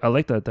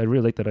like that. I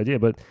really like that idea.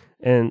 But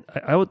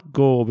I would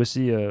go,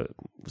 obviously,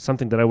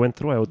 something that I went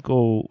through. I would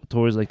go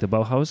towards like the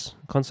Bauhaus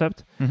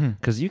concept,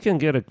 because you can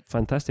get a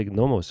fantastic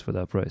Nomos for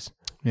that price.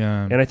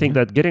 Yeah, And I think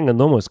that getting a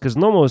Nomos, because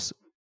Nomos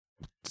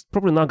it's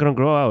probably not going to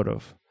grow out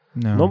of.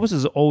 no. Nomos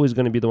is always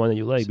going to be the one that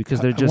you like,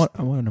 because they're just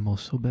I want a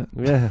Nomos so bad.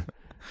 yeah.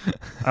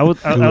 I was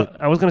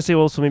going to say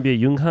also maybe a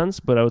Junghans,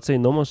 but I would say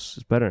Nomos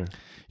is better.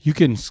 You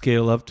can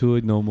scale up to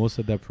it Nomos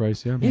at that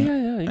price, yeah.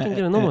 Yeah. You can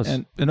get a Nomos.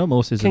 And a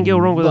Nomos is Can't go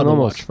wrong with a lot of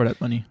Nomos. watch for that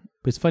money.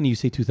 But it's funny you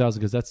say 2,000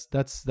 because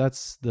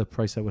that's the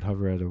price I would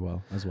hover at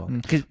as well.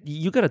 Because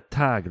you got a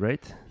tag,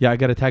 right? Yeah, I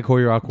got a Tag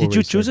Heuer Aqua. Did you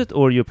Racer. choose it,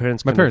 or your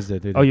parents? My kind parents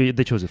of- did.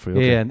 They chose it for you.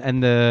 Okay. Yeah,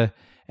 and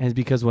it's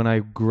because when I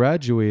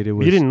graduated, it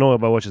was You didn't know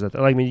about watches at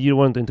I mean, you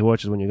weren't into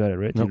watches when you got it,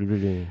 right? No. You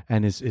really.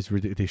 and it's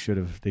they should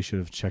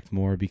have checked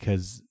more,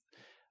 because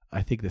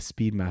I think the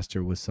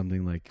Speedmaster was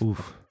something like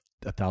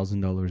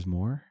 $1,000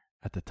 more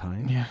at the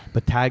time. Yeah.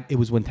 But Tag, it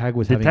was when Tag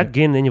was Did having tag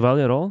gain any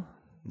value at all?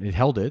 it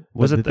held it.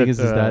 Was But it the thing is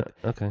that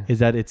okay?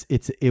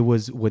 it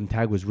was when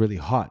Tag was really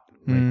hot,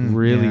 like Mm,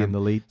 really yeah. in the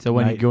late. So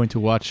when you night- go into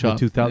watch the shop,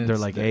 2000, they're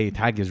it's like, the- hey,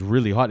 Tag is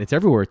really hot. It's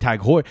everywhere.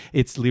 Tag Heuer,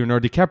 it's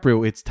Leonardo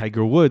DiCaprio, it's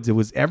Tiger Woods. It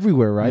was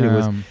everywhere, right? It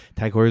was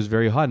Tag Heuer is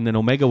very hot, and then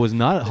Omega was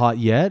not hot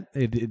yet.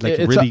 It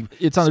really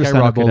it's skyrocketed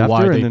understandable after,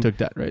 why and they then- took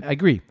that, right? I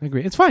agree.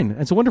 It's fine.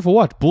 It's a wonderful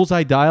watch.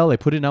 Bullseye dial. I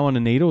put it now on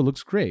a NATO. It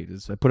looks great.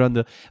 I put on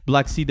the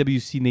black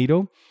CWC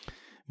NATO.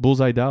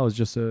 Bullseye dial is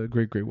just a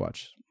great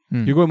watch.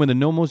 Hmm. You're going with the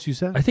Nomos, you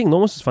said? I think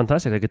Nomos is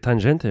fantastic, like a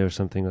Tangente or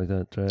something like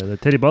that. The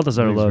Teddy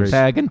Baltazar Very loves. great.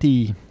 Tag and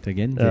T.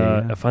 Again,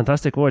 A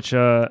fantastic watch.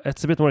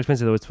 It's a bit more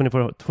expensive though. It's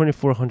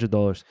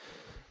 $2,400.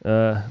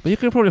 But you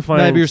can probably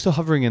find. but you're still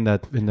hovering in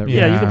that. yeah,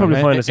 Yeah. you can probably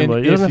And- find a and similar.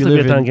 It if doesn't have you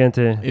to be a live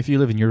Tangente. If you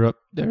live in Europe,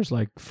 there's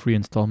like free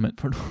installment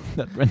for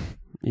that brand.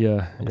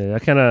 Yeah. I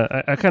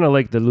kind of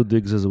like the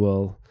Ludwigs as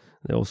well.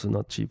 They're also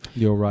not cheap.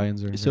 The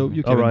Orions are. So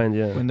you can Orion,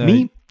 yeah. when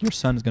Me? your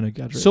son's gonna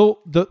graduate. So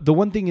the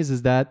one thing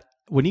is that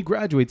when he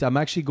graduates, I'm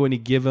actually going to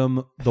give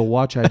him the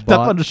watch I tap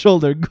bought. on the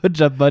shoulder. Good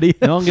job, buddy.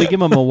 No, I'm going to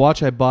give him a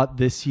watch I bought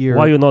this year.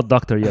 Why you not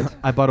doctor yet?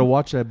 I bought a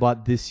watch that I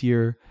bought this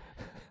year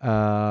that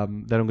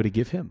I'm going to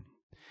give him.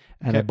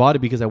 And I Okay. bought it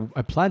because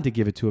I planned to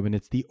give it to him, and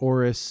it's the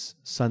Oris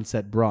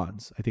Sunset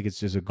Bronze. I think it's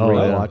just a great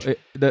yeah. watch.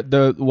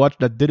 The watch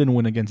that didn't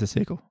win against the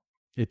Seiko.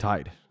 It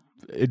tied.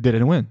 It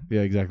didn't win.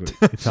 Yeah, exactly.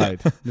 It tied.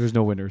 There's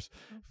no winners.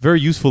 Very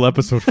useful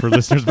episode for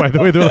listeners, by the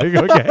way. They're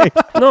like, okay.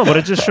 No, but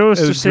it just shows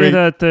It to was say great.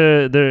 that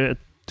they're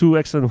two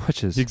excellent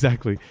watches.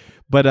 Exactly.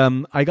 But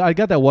I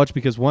got that watch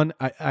because, one,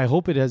 I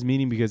hope it has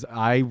meaning because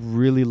I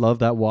really love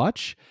that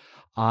watch.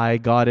 I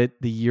got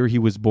it the year he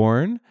was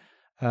born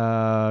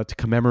to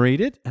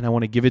commemorate it, and I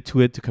want to give it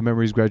to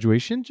commemorate his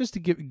graduation, just to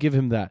give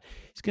him that.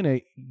 He's going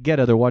to get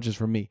other watches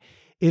from me.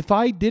 If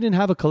I didn't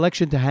have a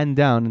collection to hand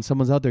down and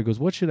someone's out there goes,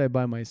 what should I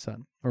buy my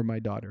son or my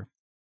daughter?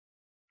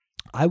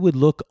 I would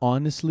look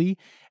honestly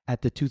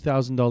at the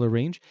 $2,000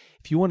 range.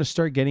 If you want to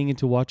start getting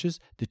into watches,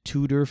 the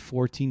Tudor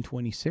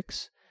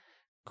 1426,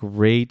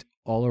 great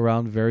all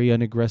around, very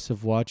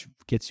unaggressive watch,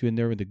 gets you in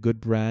there with a good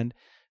brand,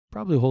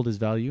 probably hold his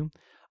value.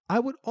 I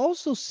would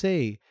also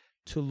say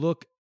to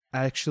look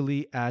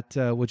actually at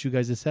what you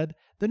guys have said,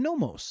 the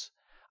Nomos.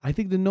 I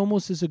think the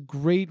Nomos is a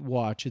great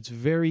watch. It's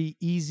very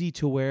easy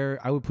to wear.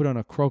 I would put on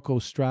a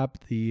Croco strap,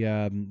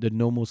 the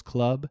Nomos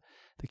Club,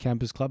 the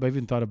Campus Club. I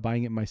even thought of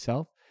buying it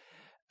myself.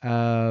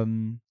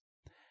 And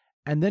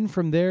then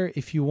from there,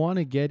 if you want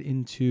to get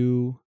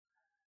into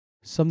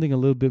something a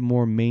little bit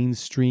more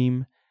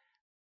mainstream,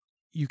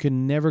 you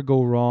can never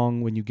go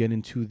wrong when you get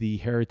into the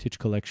Heritage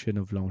Collection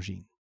of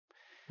Longines.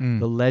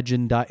 the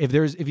legend.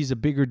 If he's a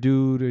bigger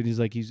dude and he's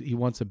like he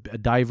wants a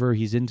diver,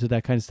 he's into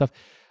that kind of stuff.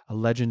 A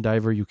legend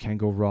diver, you can't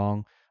go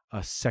wrong.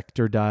 A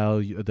sector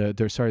dial,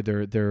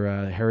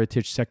 their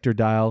heritage sector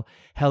dial.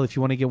 Hell, if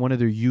you want to get one of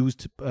their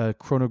used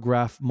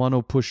chronograph,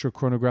 mono pusher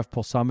chronograph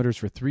pulsometers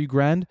for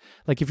 $3,000,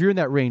 like if you're in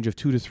that range of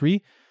 2 to 3,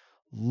 a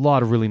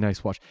lot of really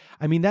nice watch.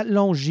 I mean, that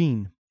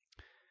Longines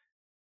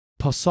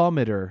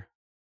pulsometer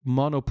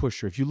mono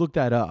pusher, if you look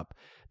that up,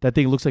 that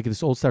thing looks like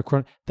this old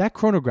style that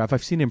chronograph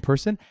I've seen in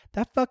person.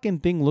 That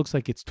fucking thing looks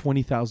like it's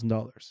 $20,000.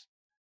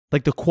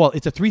 Like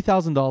it's a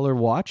 $3,000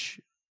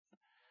 watch.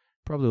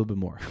 Probably a little bit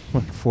more,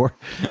 $4.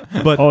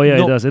 But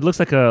it does. It looks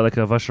like a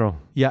Vacheron.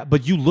 Yeah,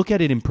 but you look at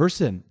it in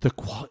person, the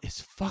quality is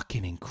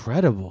fucking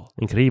incredible.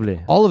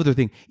 Increíble. All of their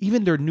thing,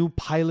 even their new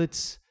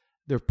pilots,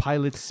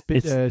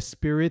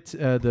 Spirit,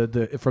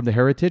 the from the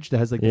Heritage that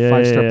has like the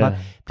 5-star pilot.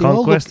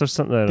 Conquest or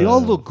something. They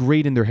all look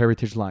great in their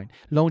Heritage line.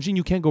 Longines,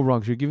 you can't go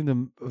wrong. So you're giving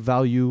them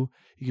value.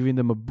 You're giving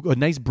them a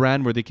nice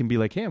brand where they can be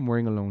like, hey, I'm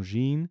wearing a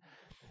Longines.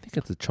 I think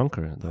it's a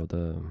chunker though.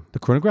 The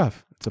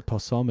chronograph. It's a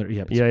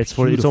pulsometer. Yeah,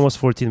 it's almost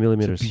 14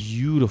 millimeters. It's a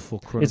beautiful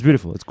chronograph. It's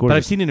beautiful. It's gorgeous. But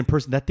I've seen it in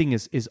person. That thing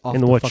is off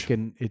in the watch.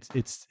 Fucking.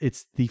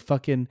 It's the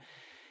fucking.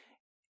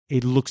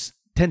 It looks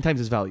 10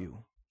 times its value.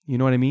 You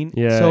know what I mean?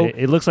 Yeah. So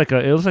it looks like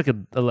a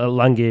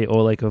Lange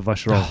or like a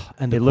Vacheron.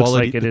 And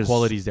the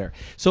quality's there.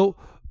 So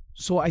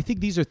I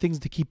think these are things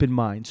to keep in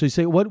mind. So you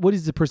say, what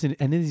is the person?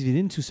 And then he's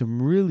into some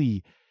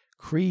really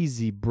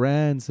crazy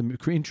brands, some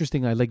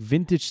interesting. I like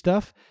vintage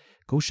stuff.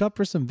 Go shop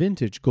for some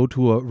vintage. Go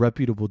to a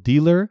reputable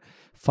dealer.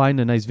 Find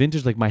a nice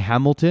vintage like my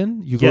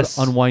Hamilton. You go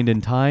to Unwind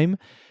in Time.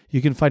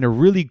 You can find a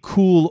really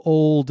cool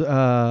old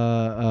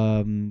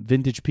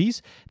vintage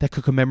piece that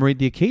could commemorate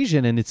the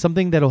occasion, and it's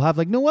something that'll have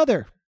like no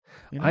other.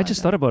 You know, I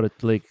just thought about it.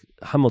 Like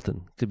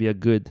Hamilton could be a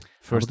good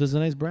first. Hamilton's a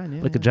nice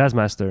brand, like a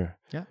Jazzmaster,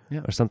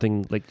 or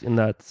something like in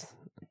that.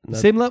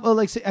 Same level,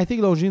 like I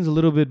think Longines a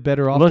little bit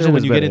better off there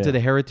when you get into the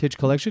Heritage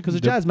collection, because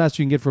the Jazzmaster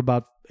you can get for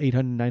about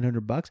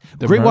 $800-$900.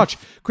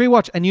 Great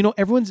watch, and you know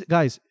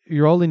guys,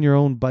 you're all in your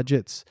own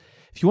budgets.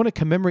 If you want to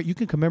commemorate, you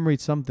can commemorate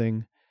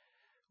something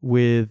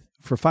for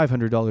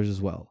 $500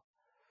 as well.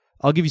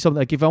 I'll give you something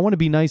like if I want to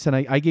be nice, and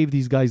I gave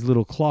these guys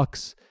little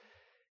clocks,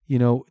 you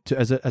know,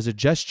 as a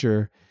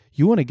gesture.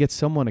 You want to get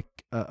someone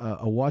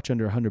a watch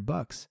under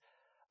 $100.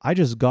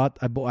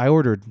 I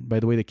ordered, by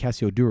the way, the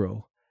Casio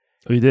Duro.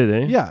 Oh, you did,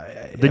 eh?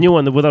 Yeah. The new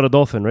one without a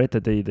dolphin, right?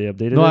 That they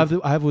updated.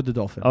 No, I have with the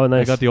dolphin. Oh,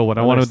 nice. I got the old one.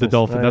 I wanted the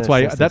dolphin. That's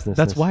why.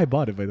 That's why I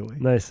bought it. By the way.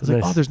 Nice. I was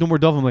like, oh, there's no more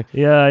dolphin. I'm like,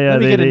 yeah.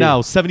 Let me get it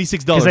now.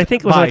 $76. Because I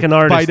think it was like an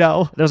artist. Buy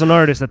now. There was an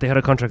artist that they had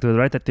a contract with,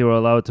 right? That they were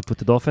allowed to put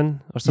the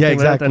dolphin or something. Yeah,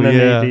 exactly. Like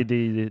that, and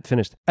then they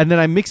finished. And then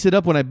I mix it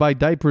up when I buy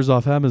diapers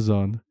off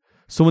Amazon.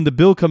 So when the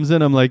bill comes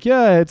in, I'm like,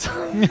 yeah, it's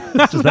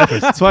just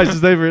diapers. That's why it's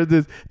just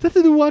diapers. That's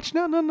the new watch?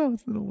 No,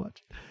 it's the new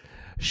watch.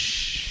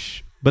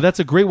 Shh. But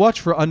that's a great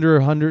watch for under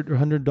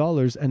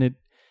 $100, and it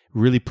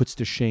really puts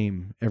to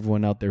shame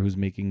everyone out there who's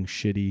making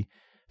shitty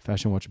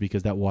fashion watch,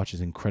 because that watch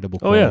is incredible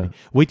quality. Oh, yeah.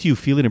 Wait till you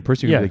feel it in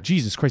person. You're like,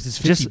 Jesus Christ, it's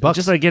 $50.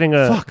 Just like getting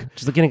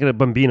a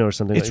Bambino or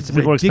something. It's a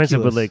bit more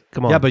expensive, but like,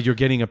 come on. Yeah, but you're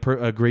getting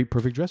a great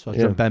perfect dress watch.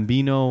 Yeah.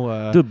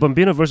 Bambino. Dude,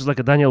 Bambino versus like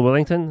a Daniel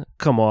Wellington.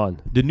 Come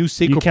on. The new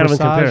Seiko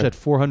Presage at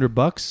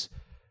 $400.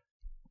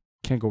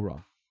 Can't go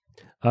wrong.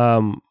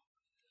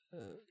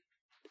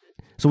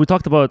 So we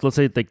talked about, let's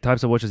say, like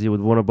types of watches you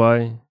would want to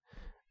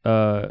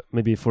buy,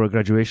 maybe for a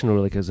graduation or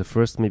like as a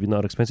first, maybe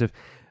not expensive.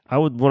 I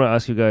would want to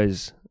ask you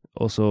guys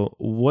also,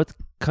 what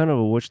kind of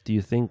a watch do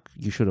you think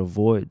you should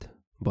avoid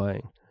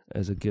buying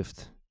as a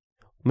gift?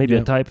 Maybe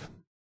a type,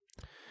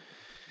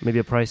 maybe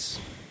a price.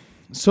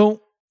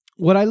 So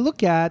what I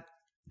look at,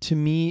 to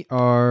me,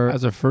 are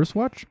as a first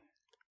watch.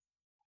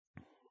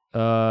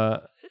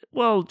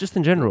 Well, just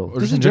in general. Or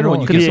just in general,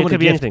 when you give someone it could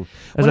be anything.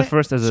 As a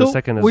first, as a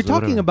second, as we're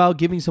talking whatever. about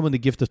giving someone the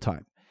gift of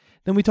time.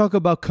 Then we talk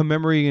about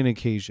commemorating an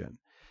occasion.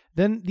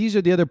 Then these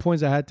are the other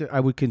points I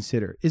would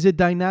consider. Is it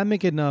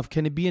dynamic enough?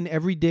 Can it be an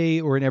everyday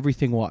or an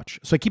everything watch?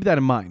 So I keep that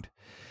in mind.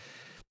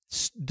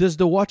 Does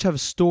the watch have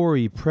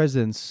story,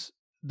 presence?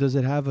 Does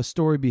it have a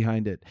story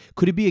behind it?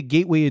 Could it be a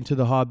gateway into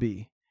the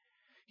hobby?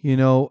 You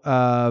know,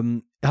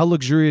 how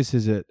luxurious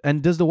is it?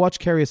 And does the watch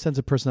carry a sense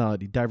of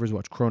personality? Diver's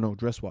watch, chrono,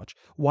 dress watch.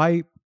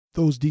 Why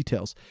those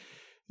details?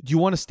 Do you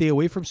want to stay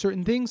away from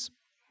certain things?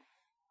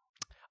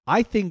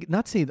 I think,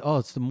 not saying,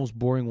 it's the most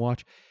boring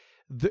watch.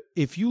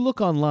 If you look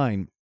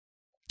online,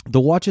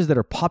 the watches that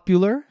are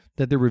popular,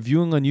 that they're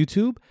reviewing on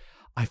YouTube,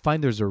 I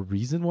find there's a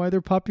reason why they're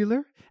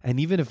popular.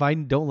 And even if I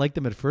don't like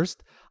them at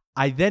first,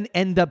 I then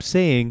end up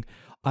saying,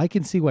 I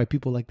can see why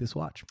people like this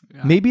watch.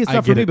 Yeah, maybe it's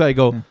not for me, but I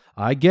go,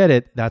 I get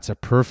it. That's a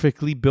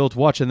perfectly built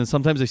watch. And then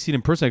sometimes I see it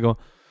in person, I go,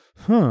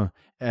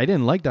 I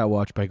didn't like that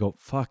watch, but I go,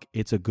 fuck,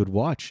 it's a good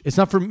watch. It's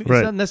not for me. Right.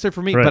 It's not necessary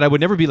for me, but I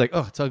would never be like,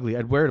 oh, it's ugly.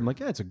 I'd wear it. I'm like,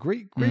 yeah, it's a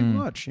great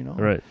watch, you know?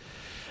 Right.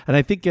 And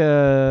I think,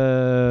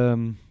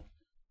 so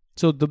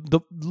the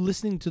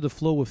listening to the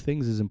flow of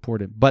things is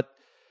important, but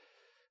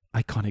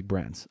iconic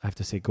brands, I have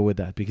to say, go with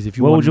that, because if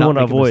you want to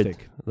avoid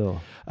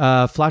though,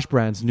 flash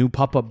brands, new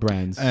pop-up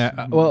brands.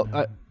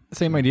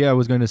 Same idea. I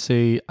was going to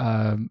say,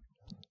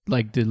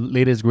 like the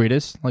latest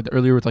greatest. Like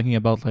earlier we were talking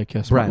about like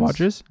smart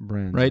watches,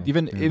 brands, right?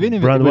 Even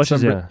if Brand with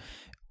watches, some yeah.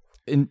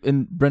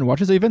 in brand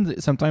watches, even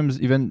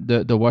sometimes even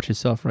the watch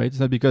itself, right? It's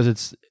not because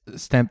it's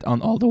stamped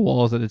on all the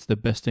walls that it's the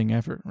best thing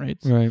ever, right?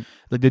 Right.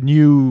 Like the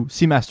new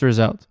Seamaster is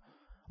out,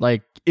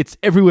 like it's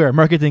everywhere,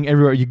 marketing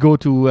everywhere. You go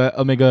to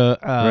Omega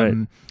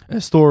a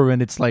store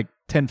and it's like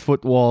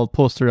 10-foot wall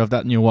poster of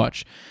that new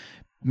watch.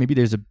 Maybe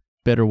there's a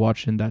better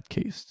watch in that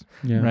case,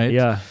 right?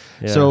 Yeah.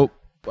 So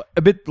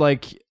a bit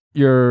like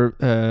your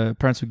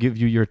parents would give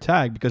you your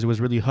tag because it was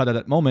really hot at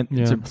that moment.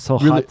 Yeah. It's So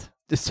really, hot.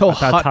 It's so at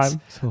that hot.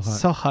 time.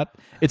 So hot.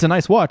 It's a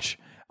nice watch.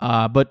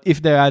 But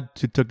if they had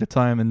to took the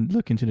time and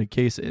look into the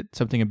case, it's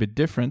something a bit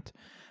different.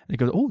 They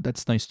go, oh,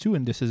 that's nice too,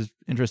 and this is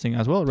interesting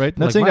as well, right?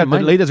 Not Like saying mine- that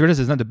the latest greatest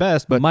is not the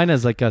best, but mine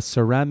has like a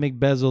ceramic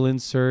bezel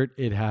insert.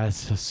 It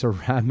has a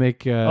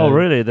ceramic. Oh,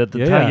 really? The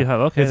yeah, tag yeah. you have?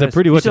 Okay. It's a nice.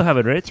 pretty You watch. still have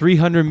it, right?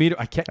 300 meter.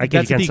 I can't. I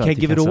can't- That's the you thing. You can't can't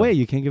sell give it, it you can't away.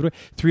 You can't give it away.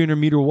 300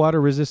 meter water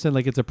resistant.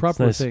 Like it's a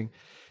proper nice. thing.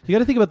 You got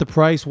to think about the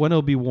price, when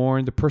it'll be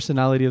worn, the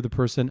personality of the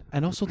person,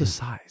 and also the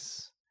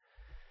size.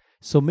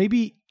 So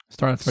maybe.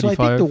 start at So I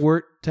 35. think the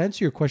word, to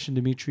answer your question,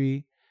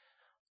 Dimitri,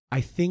 I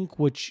think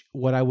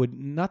what I would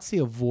not say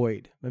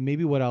avoid, but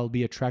maybe what I'll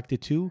be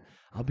attracted to,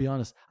 I'll be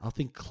honest, I'll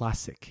think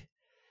classic.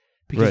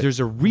 Because Right. there's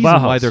a reason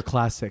why Bauhaus. they're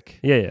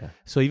classic. Yeah.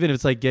 So even if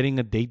it's like getting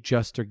a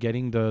Datejust,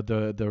 getting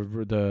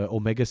the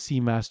Omega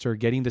Seamaster,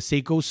 getting the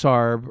Seiko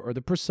Sarb or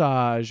the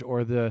Presage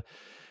or the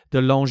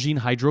Longines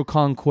Hydro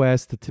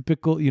Conquest, the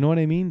typical, you know what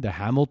I mean? The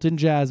Hamilton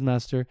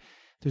Jazzmaster.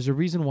 There's a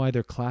reason why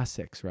they're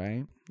classics,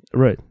 right?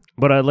 Right.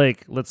 But I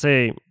like, let's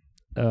say,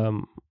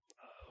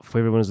 for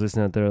everyone who's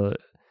listening out there,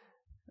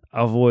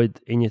 avoid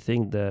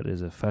anything that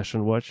is a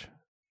fashion watch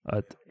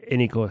at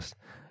any cost.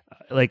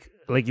 Like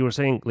you were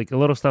saying, like a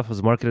lot of stuff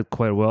was marketed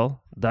quite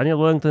well. Daniel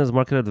Wellington is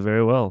marketed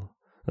very well.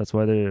 That's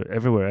why they're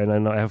everywhere. And I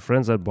know I have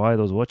friends that buy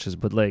those watches,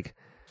 but like,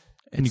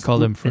 and you it's- call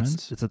them it's-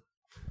 friends? It's a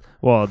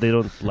well, they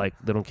don't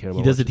care about.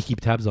 He does it watches. to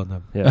keep tabs on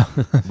them. Yeah,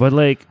 but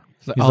like,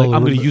 It's like, He's oh, like,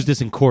 I'm going to look- use this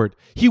in court.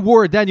 He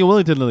wore a Daniel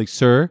Wellington. They're like,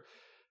 sir,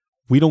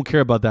 we don't care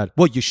about that.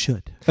 Well, you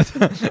should.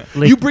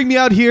 like You bring me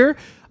out here,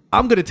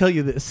 I'm going to tell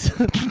you this.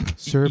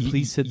 Sir,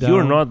 please sit down.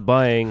 you're not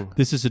buying.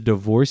 This is a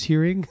divorce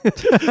hearing.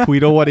 We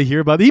don't want to hear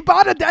about it. He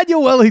bought a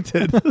Daniel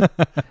Wellington. God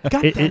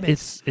damn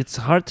it. It's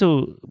hard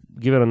to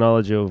give an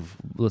analogy of,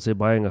 let's say,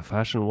 buying a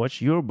fashion watch.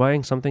 You're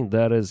buying something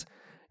that is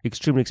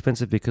extremely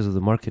expensive because of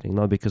the marketing,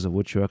 not because of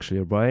what you actually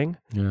are buying.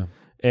 Yeah.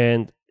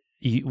 And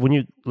when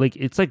you like,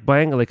 it's like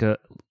buying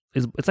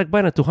it's like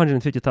buying a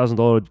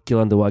 $250,000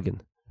 Gilanda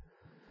wagon.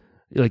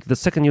 Like the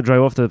second you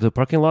drive off the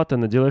parking lot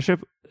and the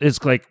dealership,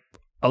 it's like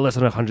less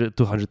than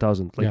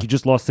 200,000. Like Yeah. you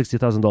just lost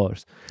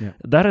 $60,000. Yeah.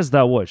 That is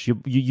that watch.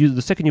 You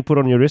the second you put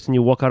it on your wrist and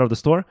you walk out of the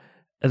store,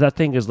 that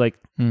thing is like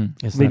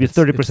It's maybe not-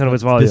 30% of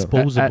its not value.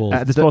 disposable.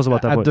 At disposable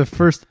at that at point. the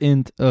first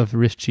hint of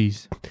wrist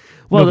cheese.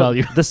 Well, no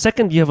value. the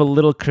second you have a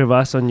little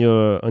crevasse on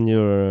your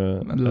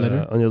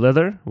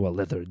leather, well,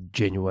 leather,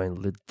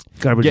 genuine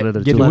garbage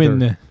leather, too.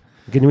 Genuine.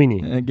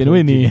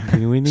 Genuini.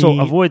 Genuine. So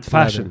avoid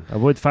fashion.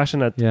 Avoid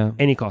fashion at Yeah.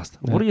 any cost.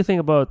 Yeah. What do you think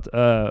about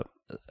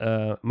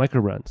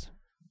micro brands?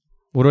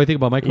 What do I think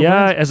about micro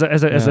Yeah, brands?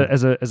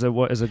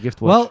 as a gift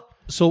watch. Well,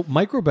 so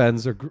micro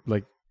brands are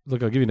like,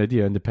 look, I'll give you an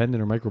idea.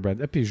 Independent or micro brand.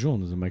 Épée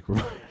Jaune is a micro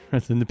brand.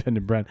 That's an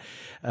independent brand.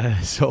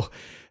 So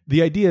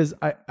the idea is,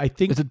 I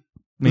think, Is it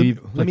maybe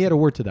let me add a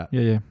word to that.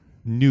 Yeah.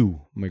 New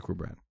micro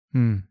brand.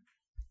 Hmm.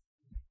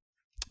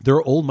 There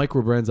are old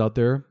micro brands out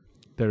there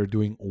that are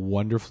doing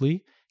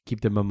wonderfully.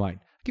 Keep them in mind.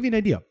 I'll give you an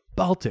idea.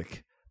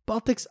 Baltic.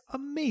 Baltic's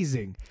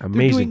amazing.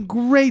 They're doing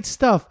great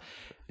stuff.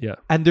 Yeah.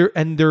 And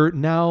they're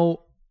now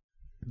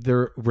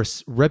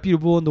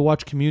reputable in the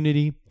watch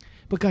community.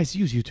 But guys,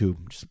 use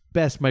YouTube. Just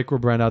best micro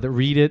brand out there.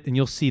 Read it, and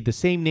you'll see the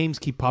same names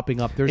keep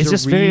popping up. There's it's a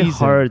just reason. very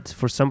hard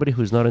for somebody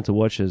who's not into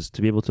watches to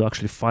be able to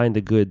actually find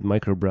a good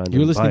micro brand.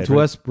 You're and listening buy it, to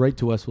right? us. Write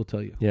to us. We'll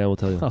tell you. Yeah, we'll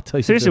tell you. I'll tell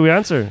you. Seriously, we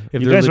answer.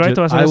 if You they're guys write legit.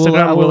 to us on I will-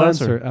 Instagram. I will We'll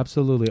answer.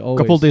 Absolutely. A Always.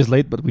 couple days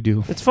late, but we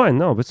do. It's fine.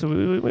 No, but we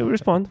respond. We No,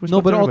 respond but to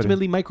everybody.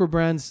 ultimately, micro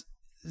brands.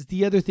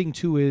 The other thing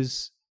too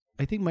is,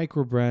 I think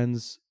micro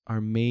brands are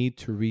made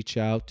to reach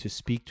out to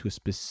speak to a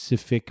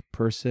specific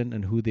person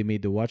and who they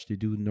made the watch. They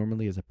do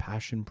normally as a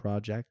passion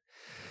project,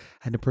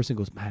 and the person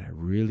goes, "Man, I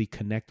really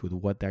connect with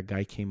what that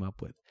guy came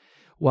up with."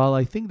 While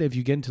I think that if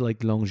you get into like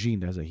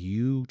Longines, has a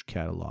huge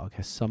catalog,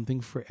 has something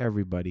for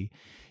everybody,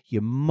 you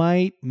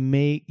might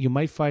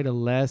find a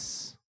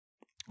less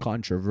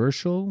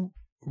controversial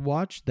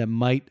watch that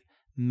might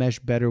mesh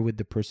better with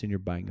the person you're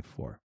buying it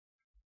for.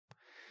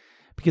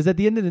 Because at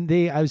the end of the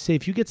day, I would say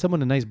if you get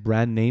someone a nice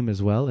brand name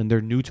as well and they're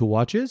new to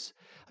watches,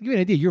 I'll give you an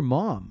idea. Your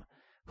mom,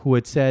 who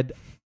had said,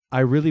 I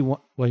really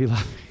want... Well, you're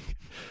laughing.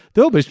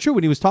 No, but it's true.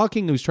 When he was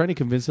talking, he was trying to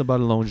convince him about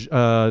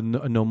a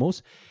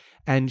Nomos.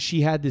 And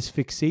she had this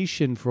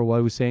fixation for what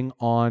I was saying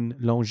on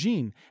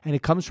Longines. And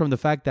it comes from the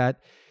fact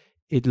that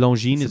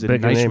Longines is a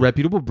bigger nice, name.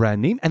 reputable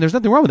brand name. And there's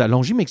nothing wrong with that.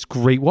 Longines makes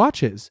great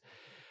watches.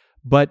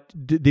 but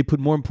they put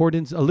a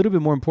little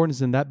bit more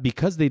importance in that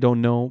because they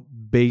don't know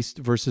based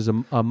versus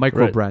a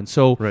micro Right. brand.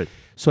 So Right.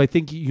 I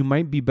think you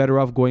might be better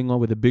off going on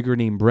with a bigger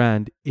name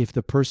brand if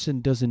the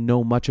person doesn't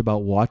know much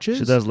about watches.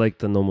 She does like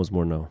the Nomos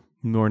more now.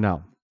 Nor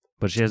now.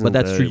 But she hasn't.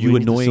 that's true. we You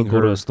need to annoying still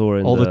go to her a store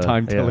and, all the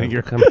time telling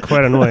her.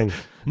 Quite annoying.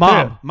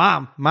 Mom,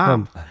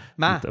 I'm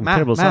a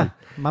terrible son.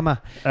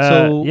 mama. Uh,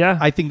 So yeah.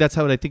 I think that's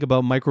how I think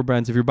about micro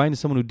brands. If you're buying to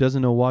someone who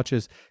doesn't know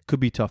watches, could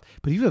be tough.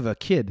 But if you have a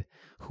kid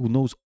who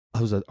knows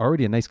who's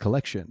already a nice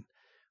collection,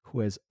 who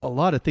has a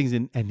lot of things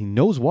and he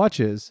knows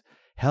watches,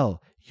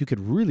 hell, you could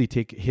really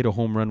hit a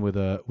home run with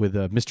a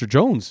Mr.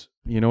 Jones.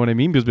 You know what I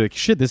mean? Because be like,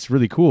 shit, this is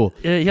really cool.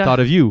 Yeah. Thought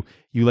of you.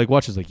 You like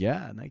watches? Like,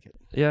 yeah, I like it.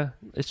 Yeah,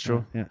 it's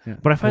true. Yeah.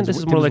 But I find this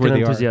is more like an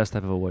enthusiast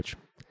type of a watch.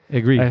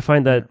 Agree. I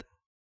find that,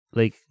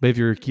 like, But if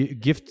you're a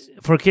gift,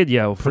 for a kid,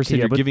 yeah. For a Person kid,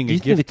 yeah. you're But giving do a you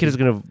think the gift kid to- is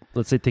gonna,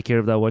 let's say, take care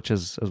of that watch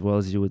as well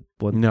as you would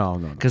want? no.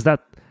 Because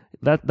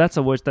that's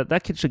a watch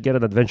that kid should get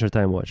an Adventure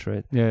Time watch,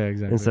 right? Yeah,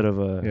 exactly. Instead of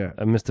a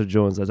Mr.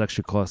 Jones that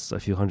actually costs a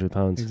few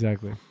 £100.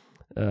 exactly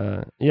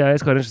Yeah,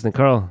 it's quite interesting.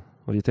 Carl,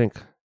 what do you think?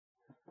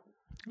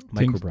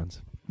 micro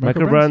brands.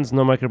 Micro brands,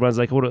 no micro brands.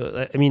 Like, what?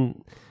 I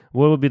mean,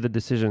 what would be the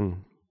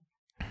decision?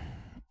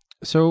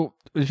 So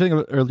you saying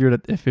earlier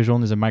that F.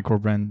 Vision is a micro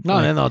brand.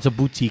 No. It's a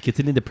boutique. It's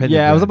an independent.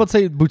 Yeah, I was brand. about to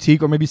say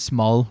boutique or maybe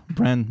small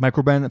brand.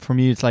 Micro brand for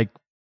me, it's like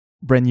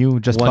brand new,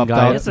 just One popped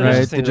guy. out. That's Right?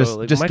 interesting. It just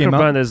Like, just micro came out.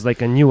 brand is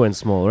like a new and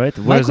small, right?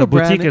 Whereas a Micro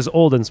brand- boutique is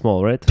old and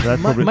small, right? That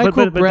probably,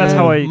 micro but that's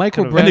how I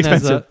micro kind of- brand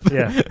has a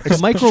yeah, so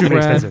micro extremely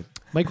brand. expensive.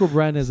 Micro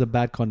brand has a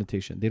bad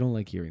connotation. They don't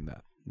like hearing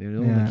that. They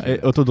don't Yeah, like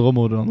hearing that.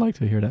 Autodromo don't like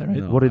to hear that, right?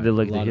 No. What did they a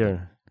like to lot of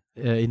hear?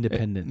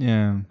 Independent.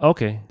 Yeah.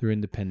 Okay. They're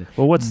independent.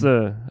 Well, what's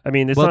the? I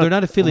mean, it's Well, not. they're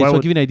not affiliated. why So I'll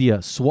would- give you an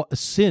idea.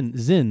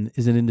 Zin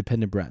is an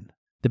independent brand.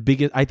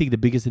 I think the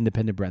biggest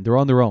independent brand. They're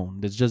on their own.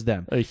 It's just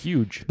them.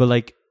 huge.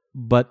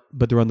 But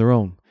they're on their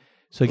own.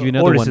 So I'll give you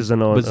another Oris one. is on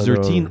But their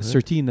own,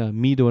 Certina,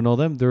 Mido, and all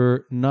them,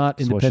 they're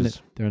not independent.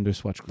 Swatches. They're under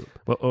Swatch Group.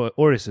 Well,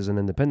 Oris is an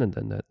independent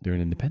than that. They're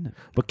an independent.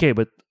 Okay,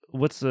 but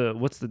what's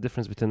the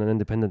difference between an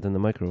independent and a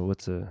micro? Why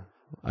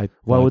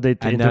thought- would they And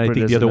then I interpret think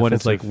it the as other an one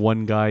is like offensive?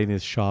 one guy in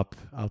his shop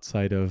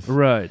outside of.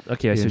 Right.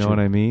 Okay, I see You know what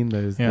I mean?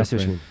 There's Yeah. I see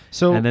what you mean.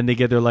 So And then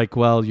they're like,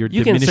 well, you're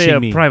You can diminishing say a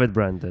me. private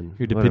brand then.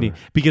 You're depending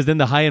because then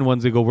the high end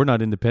ones they go, we're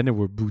not independent,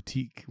 we're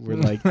boutique, we're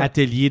like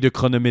atelier de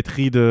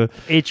chronométrie de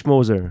H.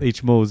 Moser.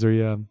 H Moser,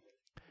 yeah.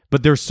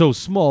 But they're so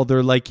small. They're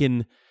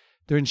in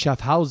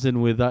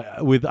Schaffhausen with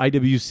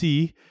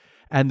IWC,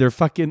 and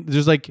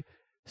there's like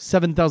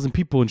 7,000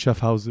 people in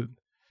Schaffhausen.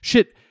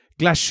 Shit,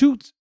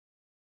 Glashütte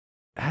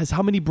has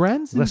how many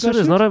brands? in Glashütte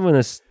is not even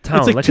a town.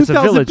 It's like It's a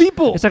 2,000 village.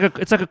 people. It's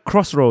like a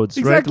crossroads,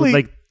 Exactly.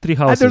 right? With like 3 And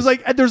houses.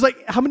 there's like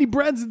how many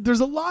brands?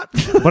 There's a lot.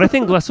 But I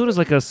think Glashütte is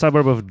like a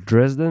suburb of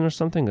Dresden or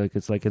something. Like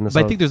it's like in the But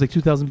I south. think there's like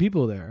 2,000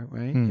 people there,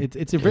 right? Hmm.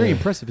 It's a very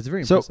impressive. It's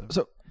very so impressive.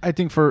 so I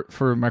think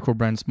for micro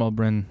brand, small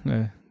brand,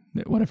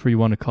 whatever you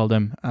want to call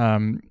them,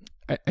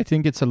 I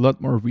think it's a lot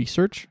more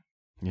research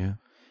Yeah.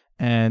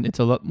 and it's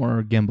a lot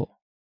more gamble,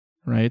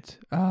 right?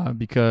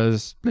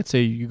 Because let's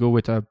say you go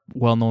with a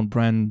well-known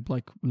brand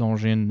like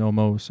Longines,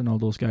 Nomos, and all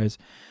those guys.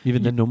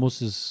 Even then,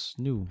 Nomos is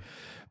new.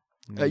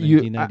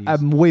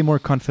 I'm way more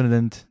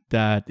confident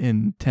that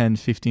in 10,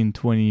 15,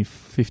 20,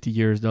 50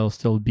 years, they'll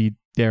still be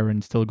there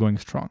and still going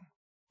strong.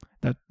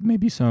 That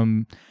maybe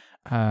some...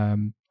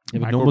 Yeah,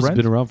 but micro Nomos has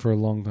brands? been around for a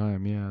long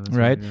time. Yeah. That's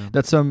Right. yeah.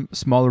 That's some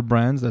smaller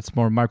brands, that's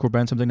more micro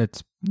brands, something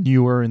that's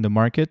newer in the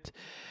market,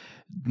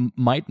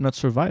 might not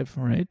survive,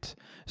 right?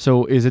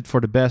 So is it for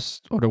the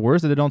best or the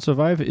worst that they don't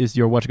survive? Is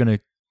your watch going to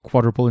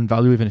quadruple in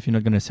value even if you're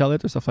not going to sell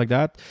it or stuff like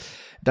that?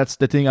 That's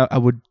the thing I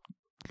would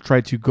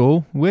try to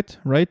go with,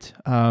 right?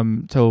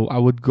 So I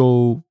would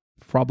go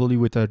probably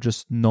with a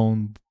just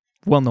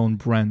well-known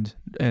brand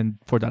and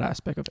for that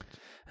aspect of it.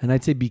 And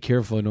I'd say be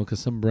careful, because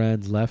some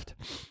brands left.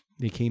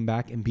 They came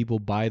back and people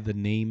buy the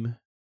name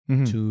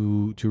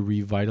Mhm. to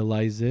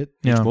revitalize it.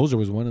 Yeah. H. Moser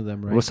was one of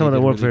them, right? Well, some of They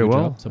them did a work very really good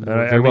well. job. Some of them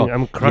work very I mean, well.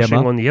 I'm crushing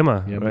Yema. on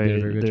Yema. Yema right? did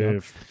a very good They're-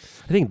 job.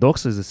 I think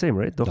Doxa is the same,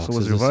 right? Doxa was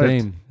is the revived.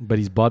 same, but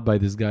he's bought by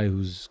this guy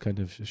who's kind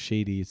of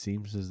shady. It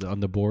seems is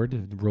on the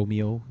board.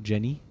 Romeo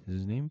Jenny is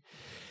his name.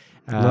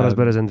 Not as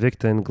bad as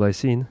Invicta and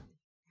Glycine.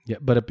 Yeah,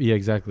 but yeah,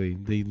 exactly.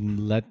 They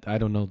I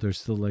don't know. There's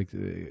still like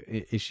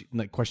issue,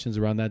 like questions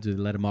around that. Do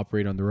they let them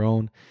operate on their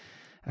own?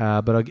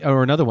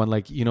 Or another one,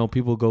 like,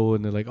 people go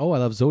and they're like, oh, I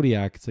love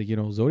Zodiac. It's like,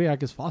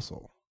 Zodiac is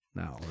Fossil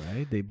now,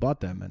 right? They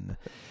bought them,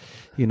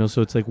 and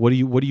so it's like, what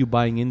are you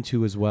buying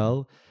into as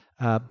well?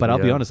 But I'll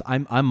be Yeah. honest,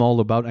 I'm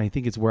all about, I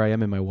think it's where I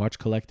am in my watch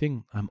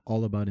collecting. I'm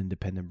all about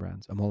independent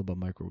brands. I'm all about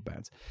micro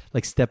brands.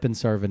 Like Stepan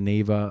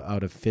Sarvaneva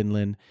out of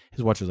Finland.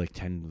 His watch was like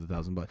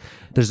 $10,000.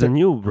 There's a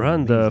new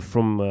brand amazing.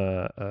 from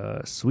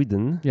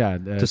Sweden. Yeah.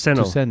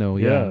 Tuseno.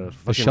 yeah. The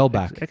fucking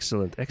Shellback.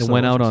 Excellent. It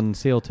went out on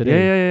sale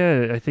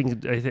today. Yeah. I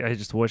think I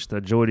just watched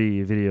a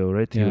Jody video,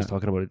 right? He Yeah. was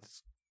talking about it.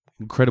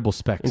 Incredible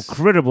specs.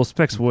 Incredible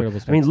specs. Incredible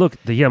I mean, specs. look,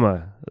 the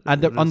Yema.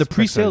 And on the specs are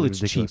pre-sale,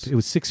 it's ridiculous. cheap. It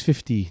was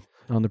 $650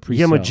 on the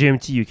pre-sale. Yema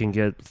GMT you can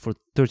get for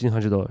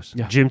 $1,300.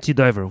 Yeah. GMT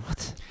Diver,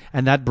 what?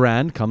 And that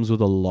brand comes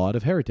with a lot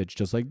of heritage,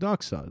 just like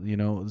Doxa. You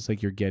know, it's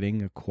like you're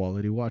getting a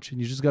quality watch,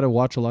 and you just got to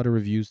watch a lot of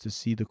reviews to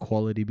see the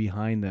quality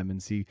behind them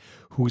and see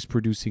who's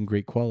producing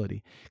great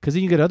quality. Because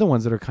then you get other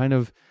ones that are kind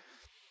of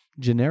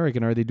generic,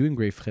 and are they doing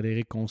great?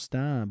 Frédéric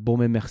Constant,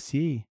 Baume &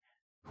 Mercier,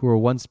 who are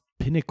once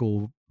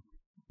pinnacle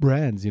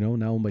brands, you know,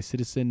 now owned by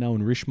Citizen, now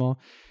in Richemont.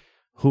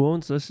 Who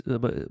owns this?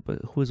 But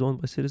who is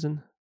owned by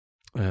Citizen?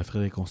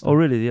 Frédéric Constant. Oh,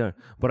 really? They are.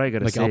 But I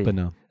gotta Like say,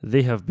 Alpina.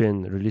 they have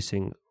been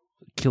releasing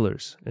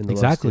killers in the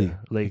Exactly. last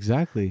year. Like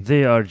Exactly.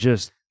 they are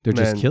just. They're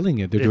man, just killing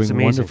it. They're it's doing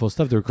amazing. wonderful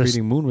stuff. They're There's-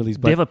 creating moon release.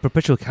 They But have a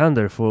perpetual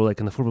calendar for like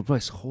an affordable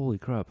price. Holy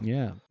crap!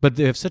 yeah, but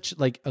they have such,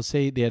 like, I'll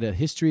say they had a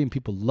history and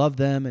people love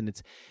them, and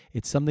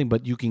it's something.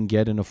 But you can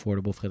get an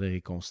affordable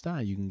Frédéric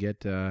Constant. You can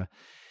get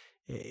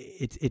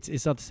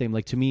it's not the same.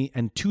 Like, to me,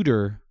 and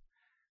Tudor,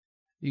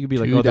 you could be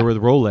like, oh, they're with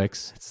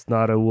Rolex, It's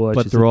not a watch.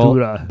 but it's they're a all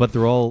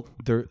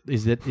Dura.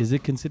 is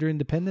it considered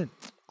independent?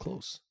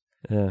 Close,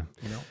 Yeah.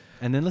 you know.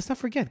 And then let's not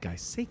forget,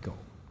 guys, Seiko.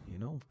 You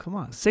know, come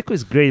on. Seiko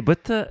is great,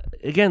 but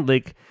again,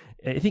 like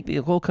I think it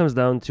all comes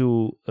down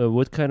to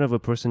what kind of a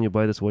person you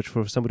buy this watch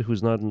for. Somebody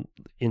who's not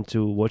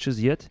into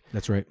watches yet,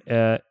 That's right.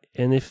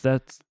 and if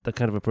that's the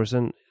kind of a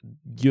person,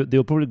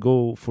 they'll probably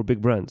go for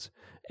big brands.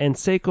 And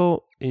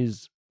Seiko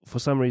is, for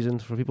some reason,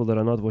 for people that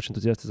are not watch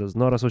enthusiasts, is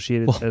not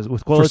associated as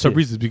with quality. For some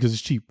reason, because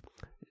it's cheap.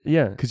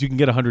 Yeah, Because you can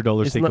get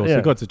 $100 It's Seiko. not- yeah.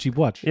 Seiko, it's a cheap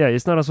watch. yeah,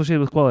 it's not associated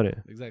with quality.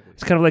 Exactly.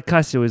 It's kind of like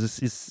Casio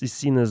is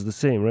seen as the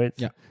same, right?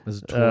 Yeah.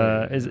 As a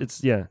toy.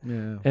 It's yeah.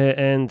 Yeah.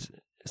 And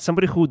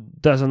somebody who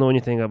doesn't know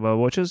anything about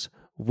watches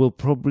will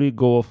probably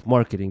go off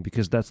marketing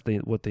because that's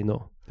what they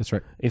know. That's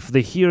right. If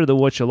they hear the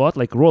watch a lot,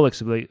 like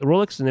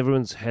Rolex in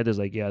everyone's head is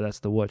like, yeah, that's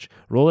the watch.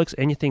 Rolex,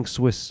 anything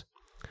Swiss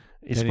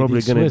is Anything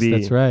probably going to Swiss, be.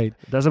 That's right.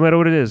 Doesn't matter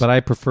what it is. But I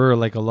prefer,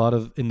 like, a lot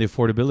of, in the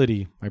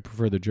affordability, I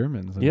prefer the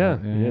Germans. yeah,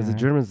 the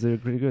Germans, they're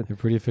pretty good. They're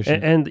pretty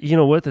efficient. And you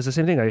know what? It's the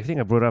same thing. I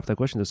think I brought up that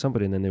question to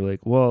somebody, and then they were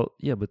like, well,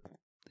 yeah, but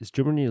is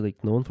Germany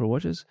like known for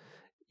watches?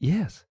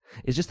 Yes.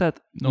 It's just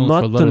that Known for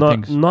a lot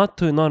of things. not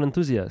to a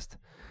non-enthusiast.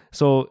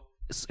 So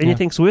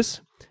anything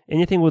Swiss,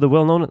 anything with a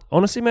well-known,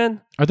 honestly,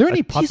 man, Are there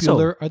any Tissot.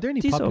 popular? Are there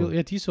any Tissot. popular?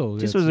 Yeah, Tissot.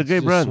 Tissot is a great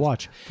it's brand.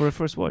 Swatch. for a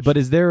first watch. But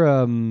is there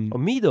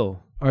Mido.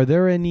 are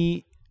there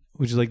any,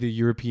 which is like the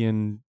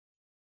European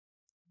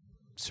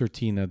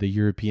Certina, the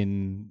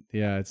European,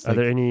 yeah, it's Are like,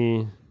 there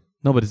any?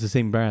 no, but it's the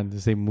same brand,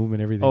 the same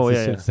movement, everything. Oh, it's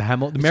yeah, the, yeah. It's the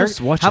Hamilton. It's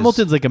just watches.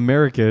 Hamilton's like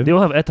American. They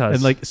all have Etas.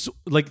 And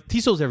like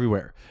Tissot's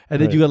everywhere, and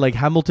then Right. you got like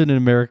Hamilton in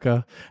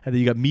America, and then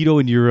you got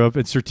Mido in Europe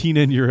and Certina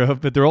in Europe,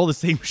 but they're all the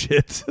same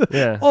shit,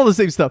 yeah. all the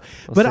same stuff.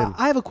 All But same.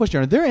 I have a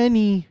question: are there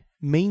any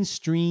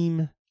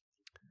mainstream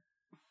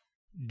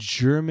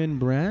German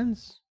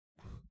brands?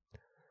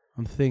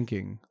 I'm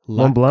thinking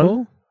Mont Blanc?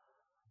 Laco?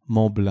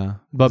 Mont Blanc,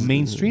 but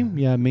mainstream,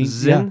 yeah,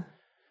 Zin. Yeah.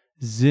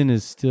 Zin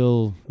is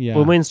still, yeah.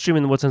 Well, mainstream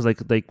in what sense? Like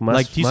mass,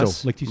 Like Tissot,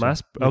 mass, like Tissot.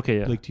 mass. Like- Okay,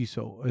 yeah. like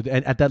Tissot.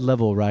 At that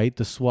level, right?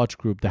 The Swatch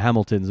Group, the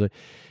Hamiltons,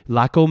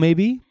 Laco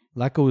maybe.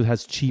 Laco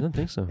has I cheap don't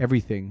think so.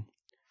 everything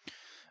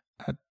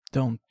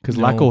Don't because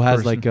know Laco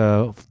has person. like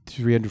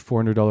 $300,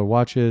 $400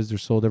 watches. They're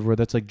sold everywhere.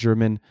 That's like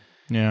German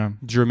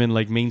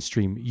like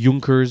mainstream.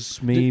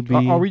 Junkers maybe.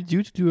 Are we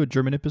due to do a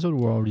German episode,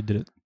 or already did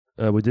it?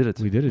 We did it.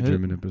 We did a Yeah.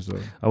 German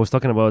episode. I was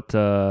talking about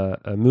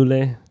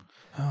Mule,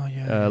 Oh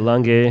yeah.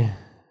 Lange,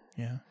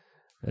 Yeah.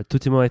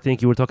 Tutimo. I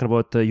think you were talking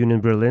about Union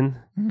Berlin.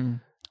 Mm-hmm.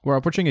 We're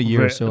approaching a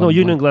year, so no, I'm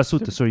Union like-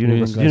 Glashütte. Sorry, Union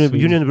Union Glashütte. Union, Glashütte.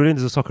 Union Berlin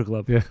is a soccer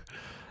club Yeah.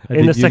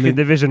 in the second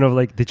division of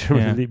like the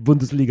German Yeah. league,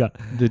 Bundesliga.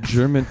 The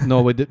German, no,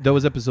 that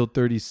was episode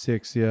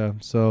 36. Yeah,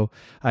 so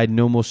I had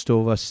no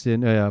Mostova,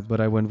 Sin, yeah, but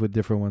I went with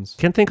different ones.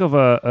 Can't think of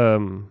a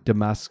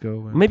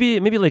Damasco. maybe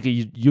like a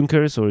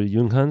Junkers or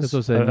Junghans. That's what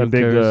I said. a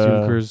big.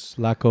 Junkers,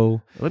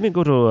 Laco. Let me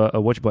go to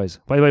Watch Buys.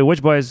 By the way,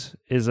 Watch Buys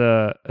is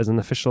an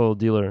official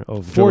dealer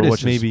of German Fortis,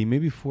 watches.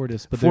 maybe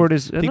Fortis. But Ford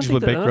is. they just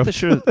went bankrupt. Not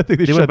sure. I think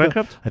They shut went down.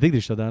 bankrupt. I think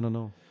they shut down. I don't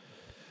know.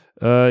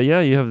 Yeah,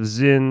 you have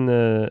Zin,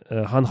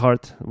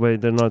 Hanhart.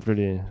 Wait, they're not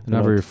really.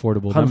 Not very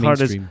affordable. Not Hanhart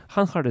is mainstream.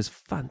 Hanhart is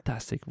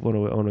fantastic. I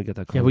want to get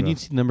that. Yeah, when you chronograph.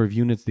 see the number of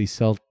units they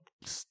sell,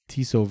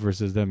 Tissot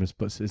versus them is.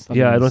 It's not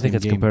Yeah, even I the don't think same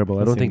it's game. comparable.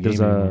 I It's the don't think same there's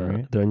game anymore,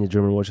 right? there are any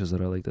German watches that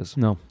are like this.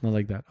 No, not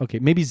like that. Okay,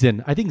 maybe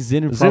Zin. I think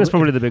Zin. Zin is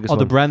probably the biggest the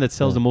one. brand that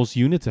sells Yeah. the most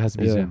units. It has to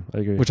be Yeah, Zin, I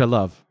agree. which I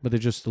love, but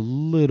they're just a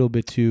little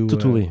bit too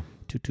Tutuli.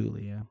 Too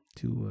tooly, yeah.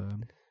 Too.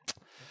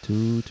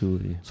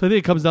 Tutuli. So I think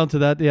it comes down to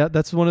that. Yeah,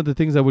 that's one of the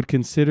things I would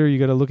consider. You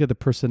got to look at the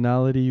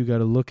personality. You got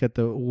to look at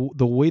the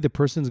way the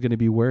person's going to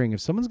be wearing. If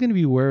someone's going to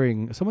be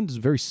wearing, someone who's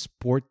very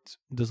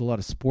does a lot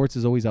of sports,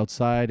 is always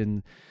outside,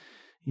 and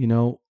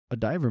a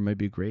diver might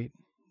be great.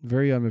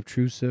 Very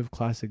unobtrusive,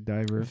 classic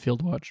diver.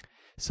 Field watch.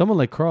 Someone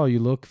like Carl, he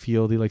likes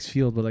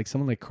field, but like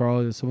someone like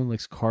Carl, someone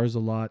likes cars a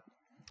lot.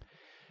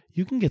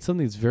 You can get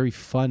something that's very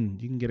fun.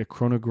 You can get a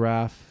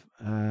chronograph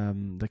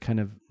that kind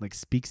of like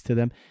speaks to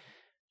them.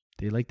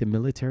 They like the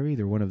military.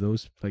 They're one of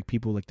those like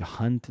people like to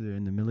hunt. They're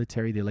in the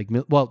military. They like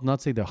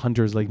not say the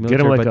hunters like military,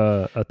 Get them like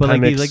but a but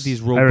like they Timex like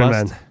these Iron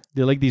robust. Man.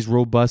 They like these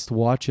robust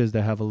watches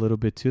that have a little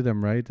bit to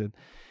them, right?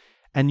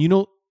 And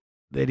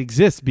it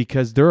exists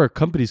because there are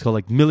companies called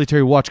like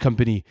Military Watch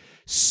Company,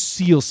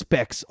 Seal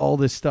Specs, all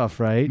this stuff,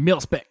 right?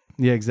 Mil-spec.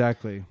 Yeah,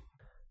 exactly.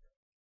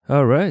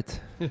 All right.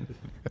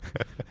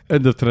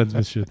 End of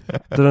transmission.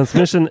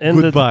 Transmission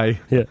ended. Goodbye.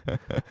 Yeah.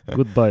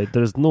 Goodbye.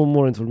 There's no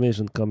more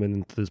information coming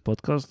into this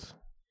podcast,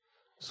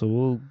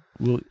 so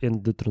we'll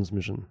end the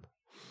transmission.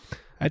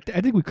 I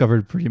think we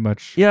covered pretty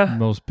much Yeah.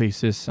 most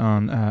bases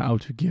on how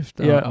to gift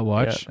Yeah, a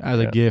watch yeah, as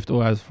a yeah. gift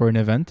or as for an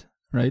event,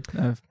 right?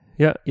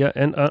 Yeah,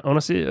 and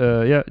honestly,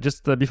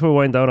 just before we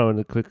wind down, I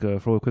want to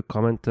throw a quick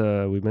comment.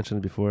 We mentioned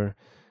it before,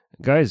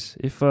 guys.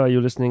 If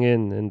you're listening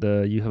in and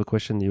you have a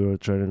question, you're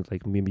trying to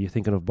like maybe you're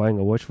thinking of buying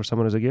a watch for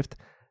someone as a gift,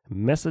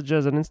 message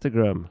us on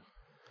Instagram.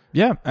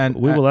 Yeah, and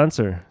We will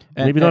answer.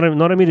 and- Maybe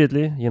not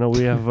immediately. You know,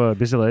 we have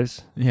busy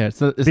lives, yeah, it's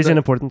busy and not,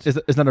 important.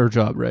 it's not our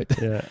job, right?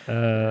 Yeah,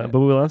 but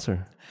we will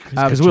answer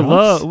because Jobs? we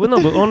love. Well,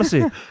 no, but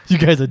honestly, You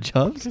guys have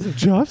jobs?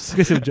 Jobs?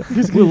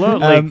 we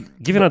love like Um,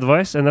 giving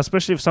advice, and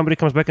especially if somebody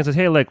comes back and says,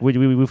 "Hey, like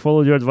we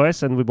followed your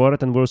advice and we bought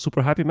it and we're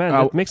super happy, man."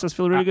 That makes us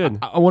feel really good.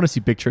 I want to see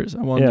pictures.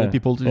 I want Yeah,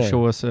 people to yeah.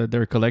 show us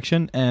their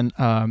collection. And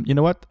you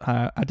know what?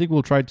 I think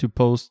we'll try to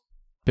post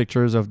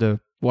pictures of the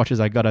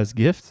watches I got as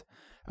gift.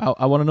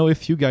 I want to know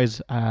if you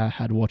guys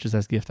had watches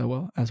as gift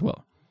as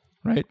well.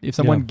 Right? If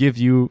someone gift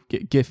you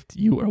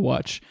a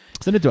watch,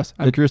 send it to us.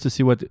 I'm curious to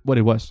see what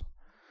it was.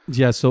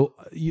 Yeah, so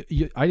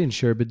I didn't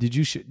share, but did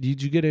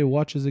you get a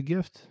watch as a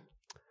gift?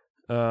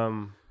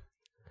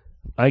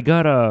 I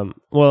got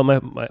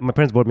my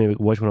parents bought me a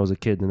watch when I was a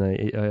kid, and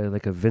I had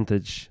like a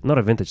vintage, not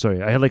a vintage,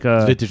 sorry, I had like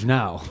It's a vintage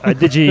now. a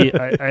digi,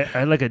 I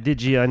had like a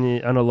digi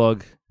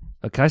analog,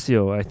 a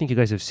Casio. I think you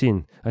guys have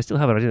seen. I still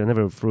have it. I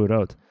never threw it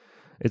out.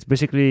 It's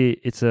basically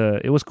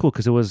it was cool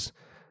because it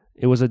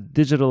was a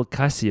digital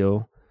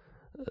Casio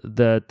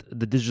that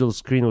the digital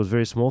screen was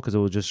very small because it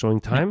was just showing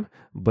time,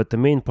 but the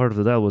main part of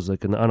the dial was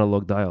like an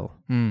analog dial.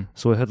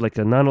 So it had like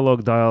an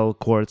analog dial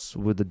quartz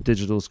with the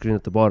digital screen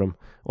at the bottom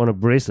on a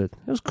bracelet.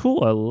 It was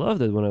cool. I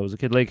loved it when I was a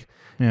kid. Like,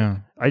 Yeah.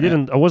 I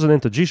wasn't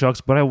into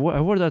G-Shocks, but I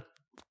wore that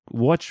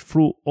watch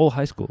through all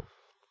high school.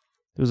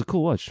 It was a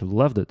cool watch.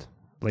 Loved it.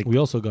 Like, We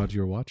also got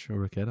your watch, or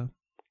Raketa.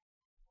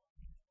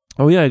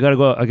 oh yeah, I got a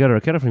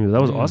Raketa from you.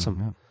 That was awesome.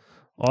 Yeah.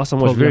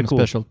 Awesome watch. Very cool.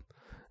 Special.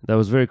 That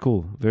was very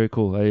cool. Very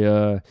cool.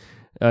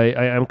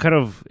 I'm kind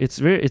of it's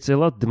a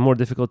lot more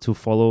difficult to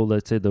follow,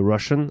 let's say, the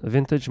Russian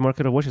vintage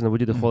market of watches, and we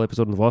did a whole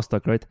episode on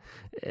Vostok, right?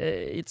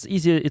 It's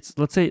easier. It's,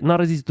 let's say,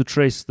 not as easy to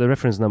trace the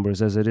reference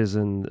numbers as it is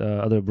in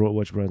other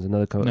watch brands in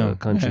other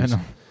countries. Yeah, no.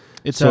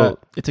 It's So,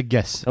 a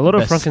guess. a lot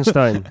of Best.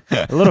 Frankenstein,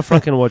 a lot of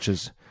Franken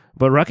watches.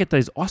 But Raketa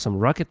is awesome.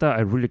 Raketa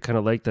I really kind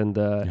of liked, and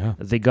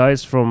the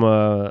guys from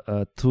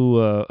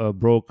two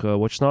broke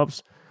watch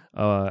snobs.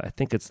 I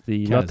think it's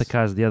not the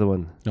Kaz, the other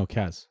one. No,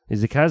 Kaz.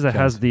 Is the Kaz that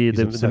has the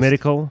obsessed.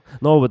 medical?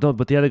 No,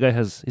 but the other guy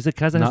has. Is it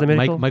Kaz that has the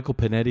medical? Michael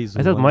Panetti's.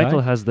 I thought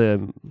Michael has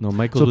the. No,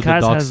 Michael. So with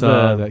Kaz the has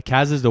doxa.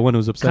 Kaz is the one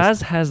who's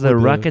obsessed. Kaz has the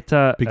with the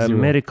Raketa Big Zero.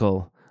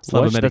 medical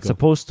Slava watch Medical. that's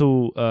supposed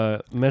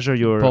to measure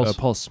your Pulse.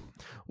 pulse,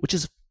 which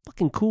is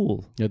fucking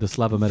cool. Yeah, the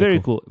Slava Medical. Very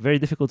cool. Very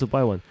difficult to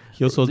buy one.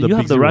 He also has You the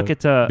have Big the Zero.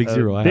 Raketa Big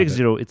Zero. I Big have it.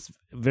 Zero. It's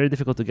very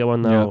difficult to get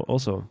one now. Yeah.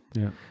 Also,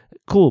 Yeah.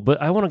 cool.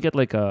 But I want to get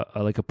like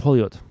a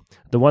Polyot,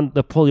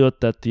 the Polyot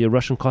that the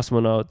Russian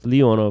cosmonaut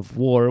Leonov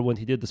wore when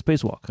he did the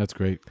spacewalk. That's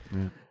great.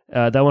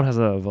 Yeah. That one has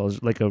a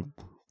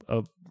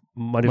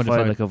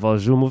modified like a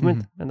Valjoux movement,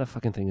 Mhm. and that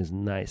fucking thing is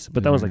nice.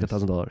 But that one's like Nice.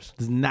 $1,000.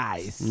 It's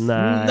nice.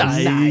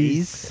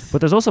 Nice.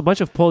 But there's also a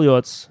bunch of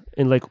Polyots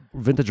in like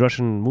vintage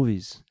Russian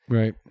movies.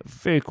 Right.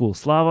 Very cool.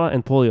 Slava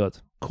and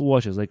Polyot. Cool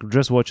watches, like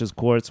dress watches,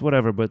 quartz,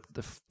 whatever. But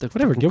they're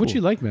Whatever. fucking Get what cool.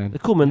 you like, man. They're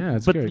cool, man. Yeah,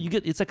 it's but great. you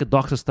get it's like a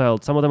doctor style.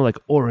 Some of them are like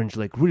orange,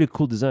 like really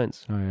cool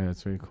designs. Oh yeah,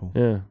 it's very cool.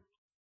 Yeah.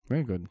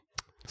 Very good.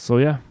 So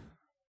yeah.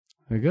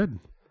 Very good.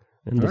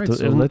 End All of, right, the-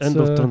 so end, let's, end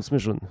of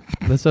transmission.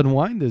 Let's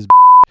unwind this.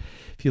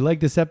 If you like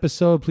this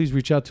episode, please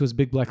reach out to us,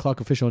 Big Black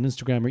Clock Official on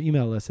Instagram, or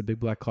email us at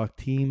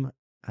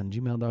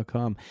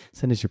bigblackclockteam@gmail.com.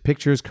 Send us your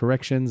pictures,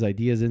 corrections,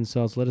 ideas,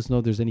 insults. Let us know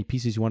if there's any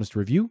pieces you want us to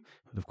review.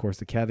 But of course,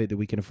 the caveat that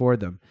we can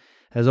afford them.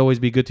 As always,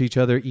 be good to each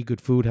other, eat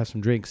good food, have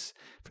some drinks.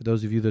 For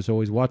those of you that's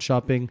always watch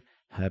shopping,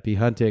 happy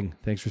hunting.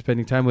 Thanks for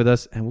spending time with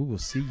us, and we will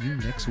see you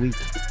next week.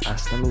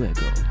 Hasta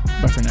luego.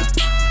 Bye for now.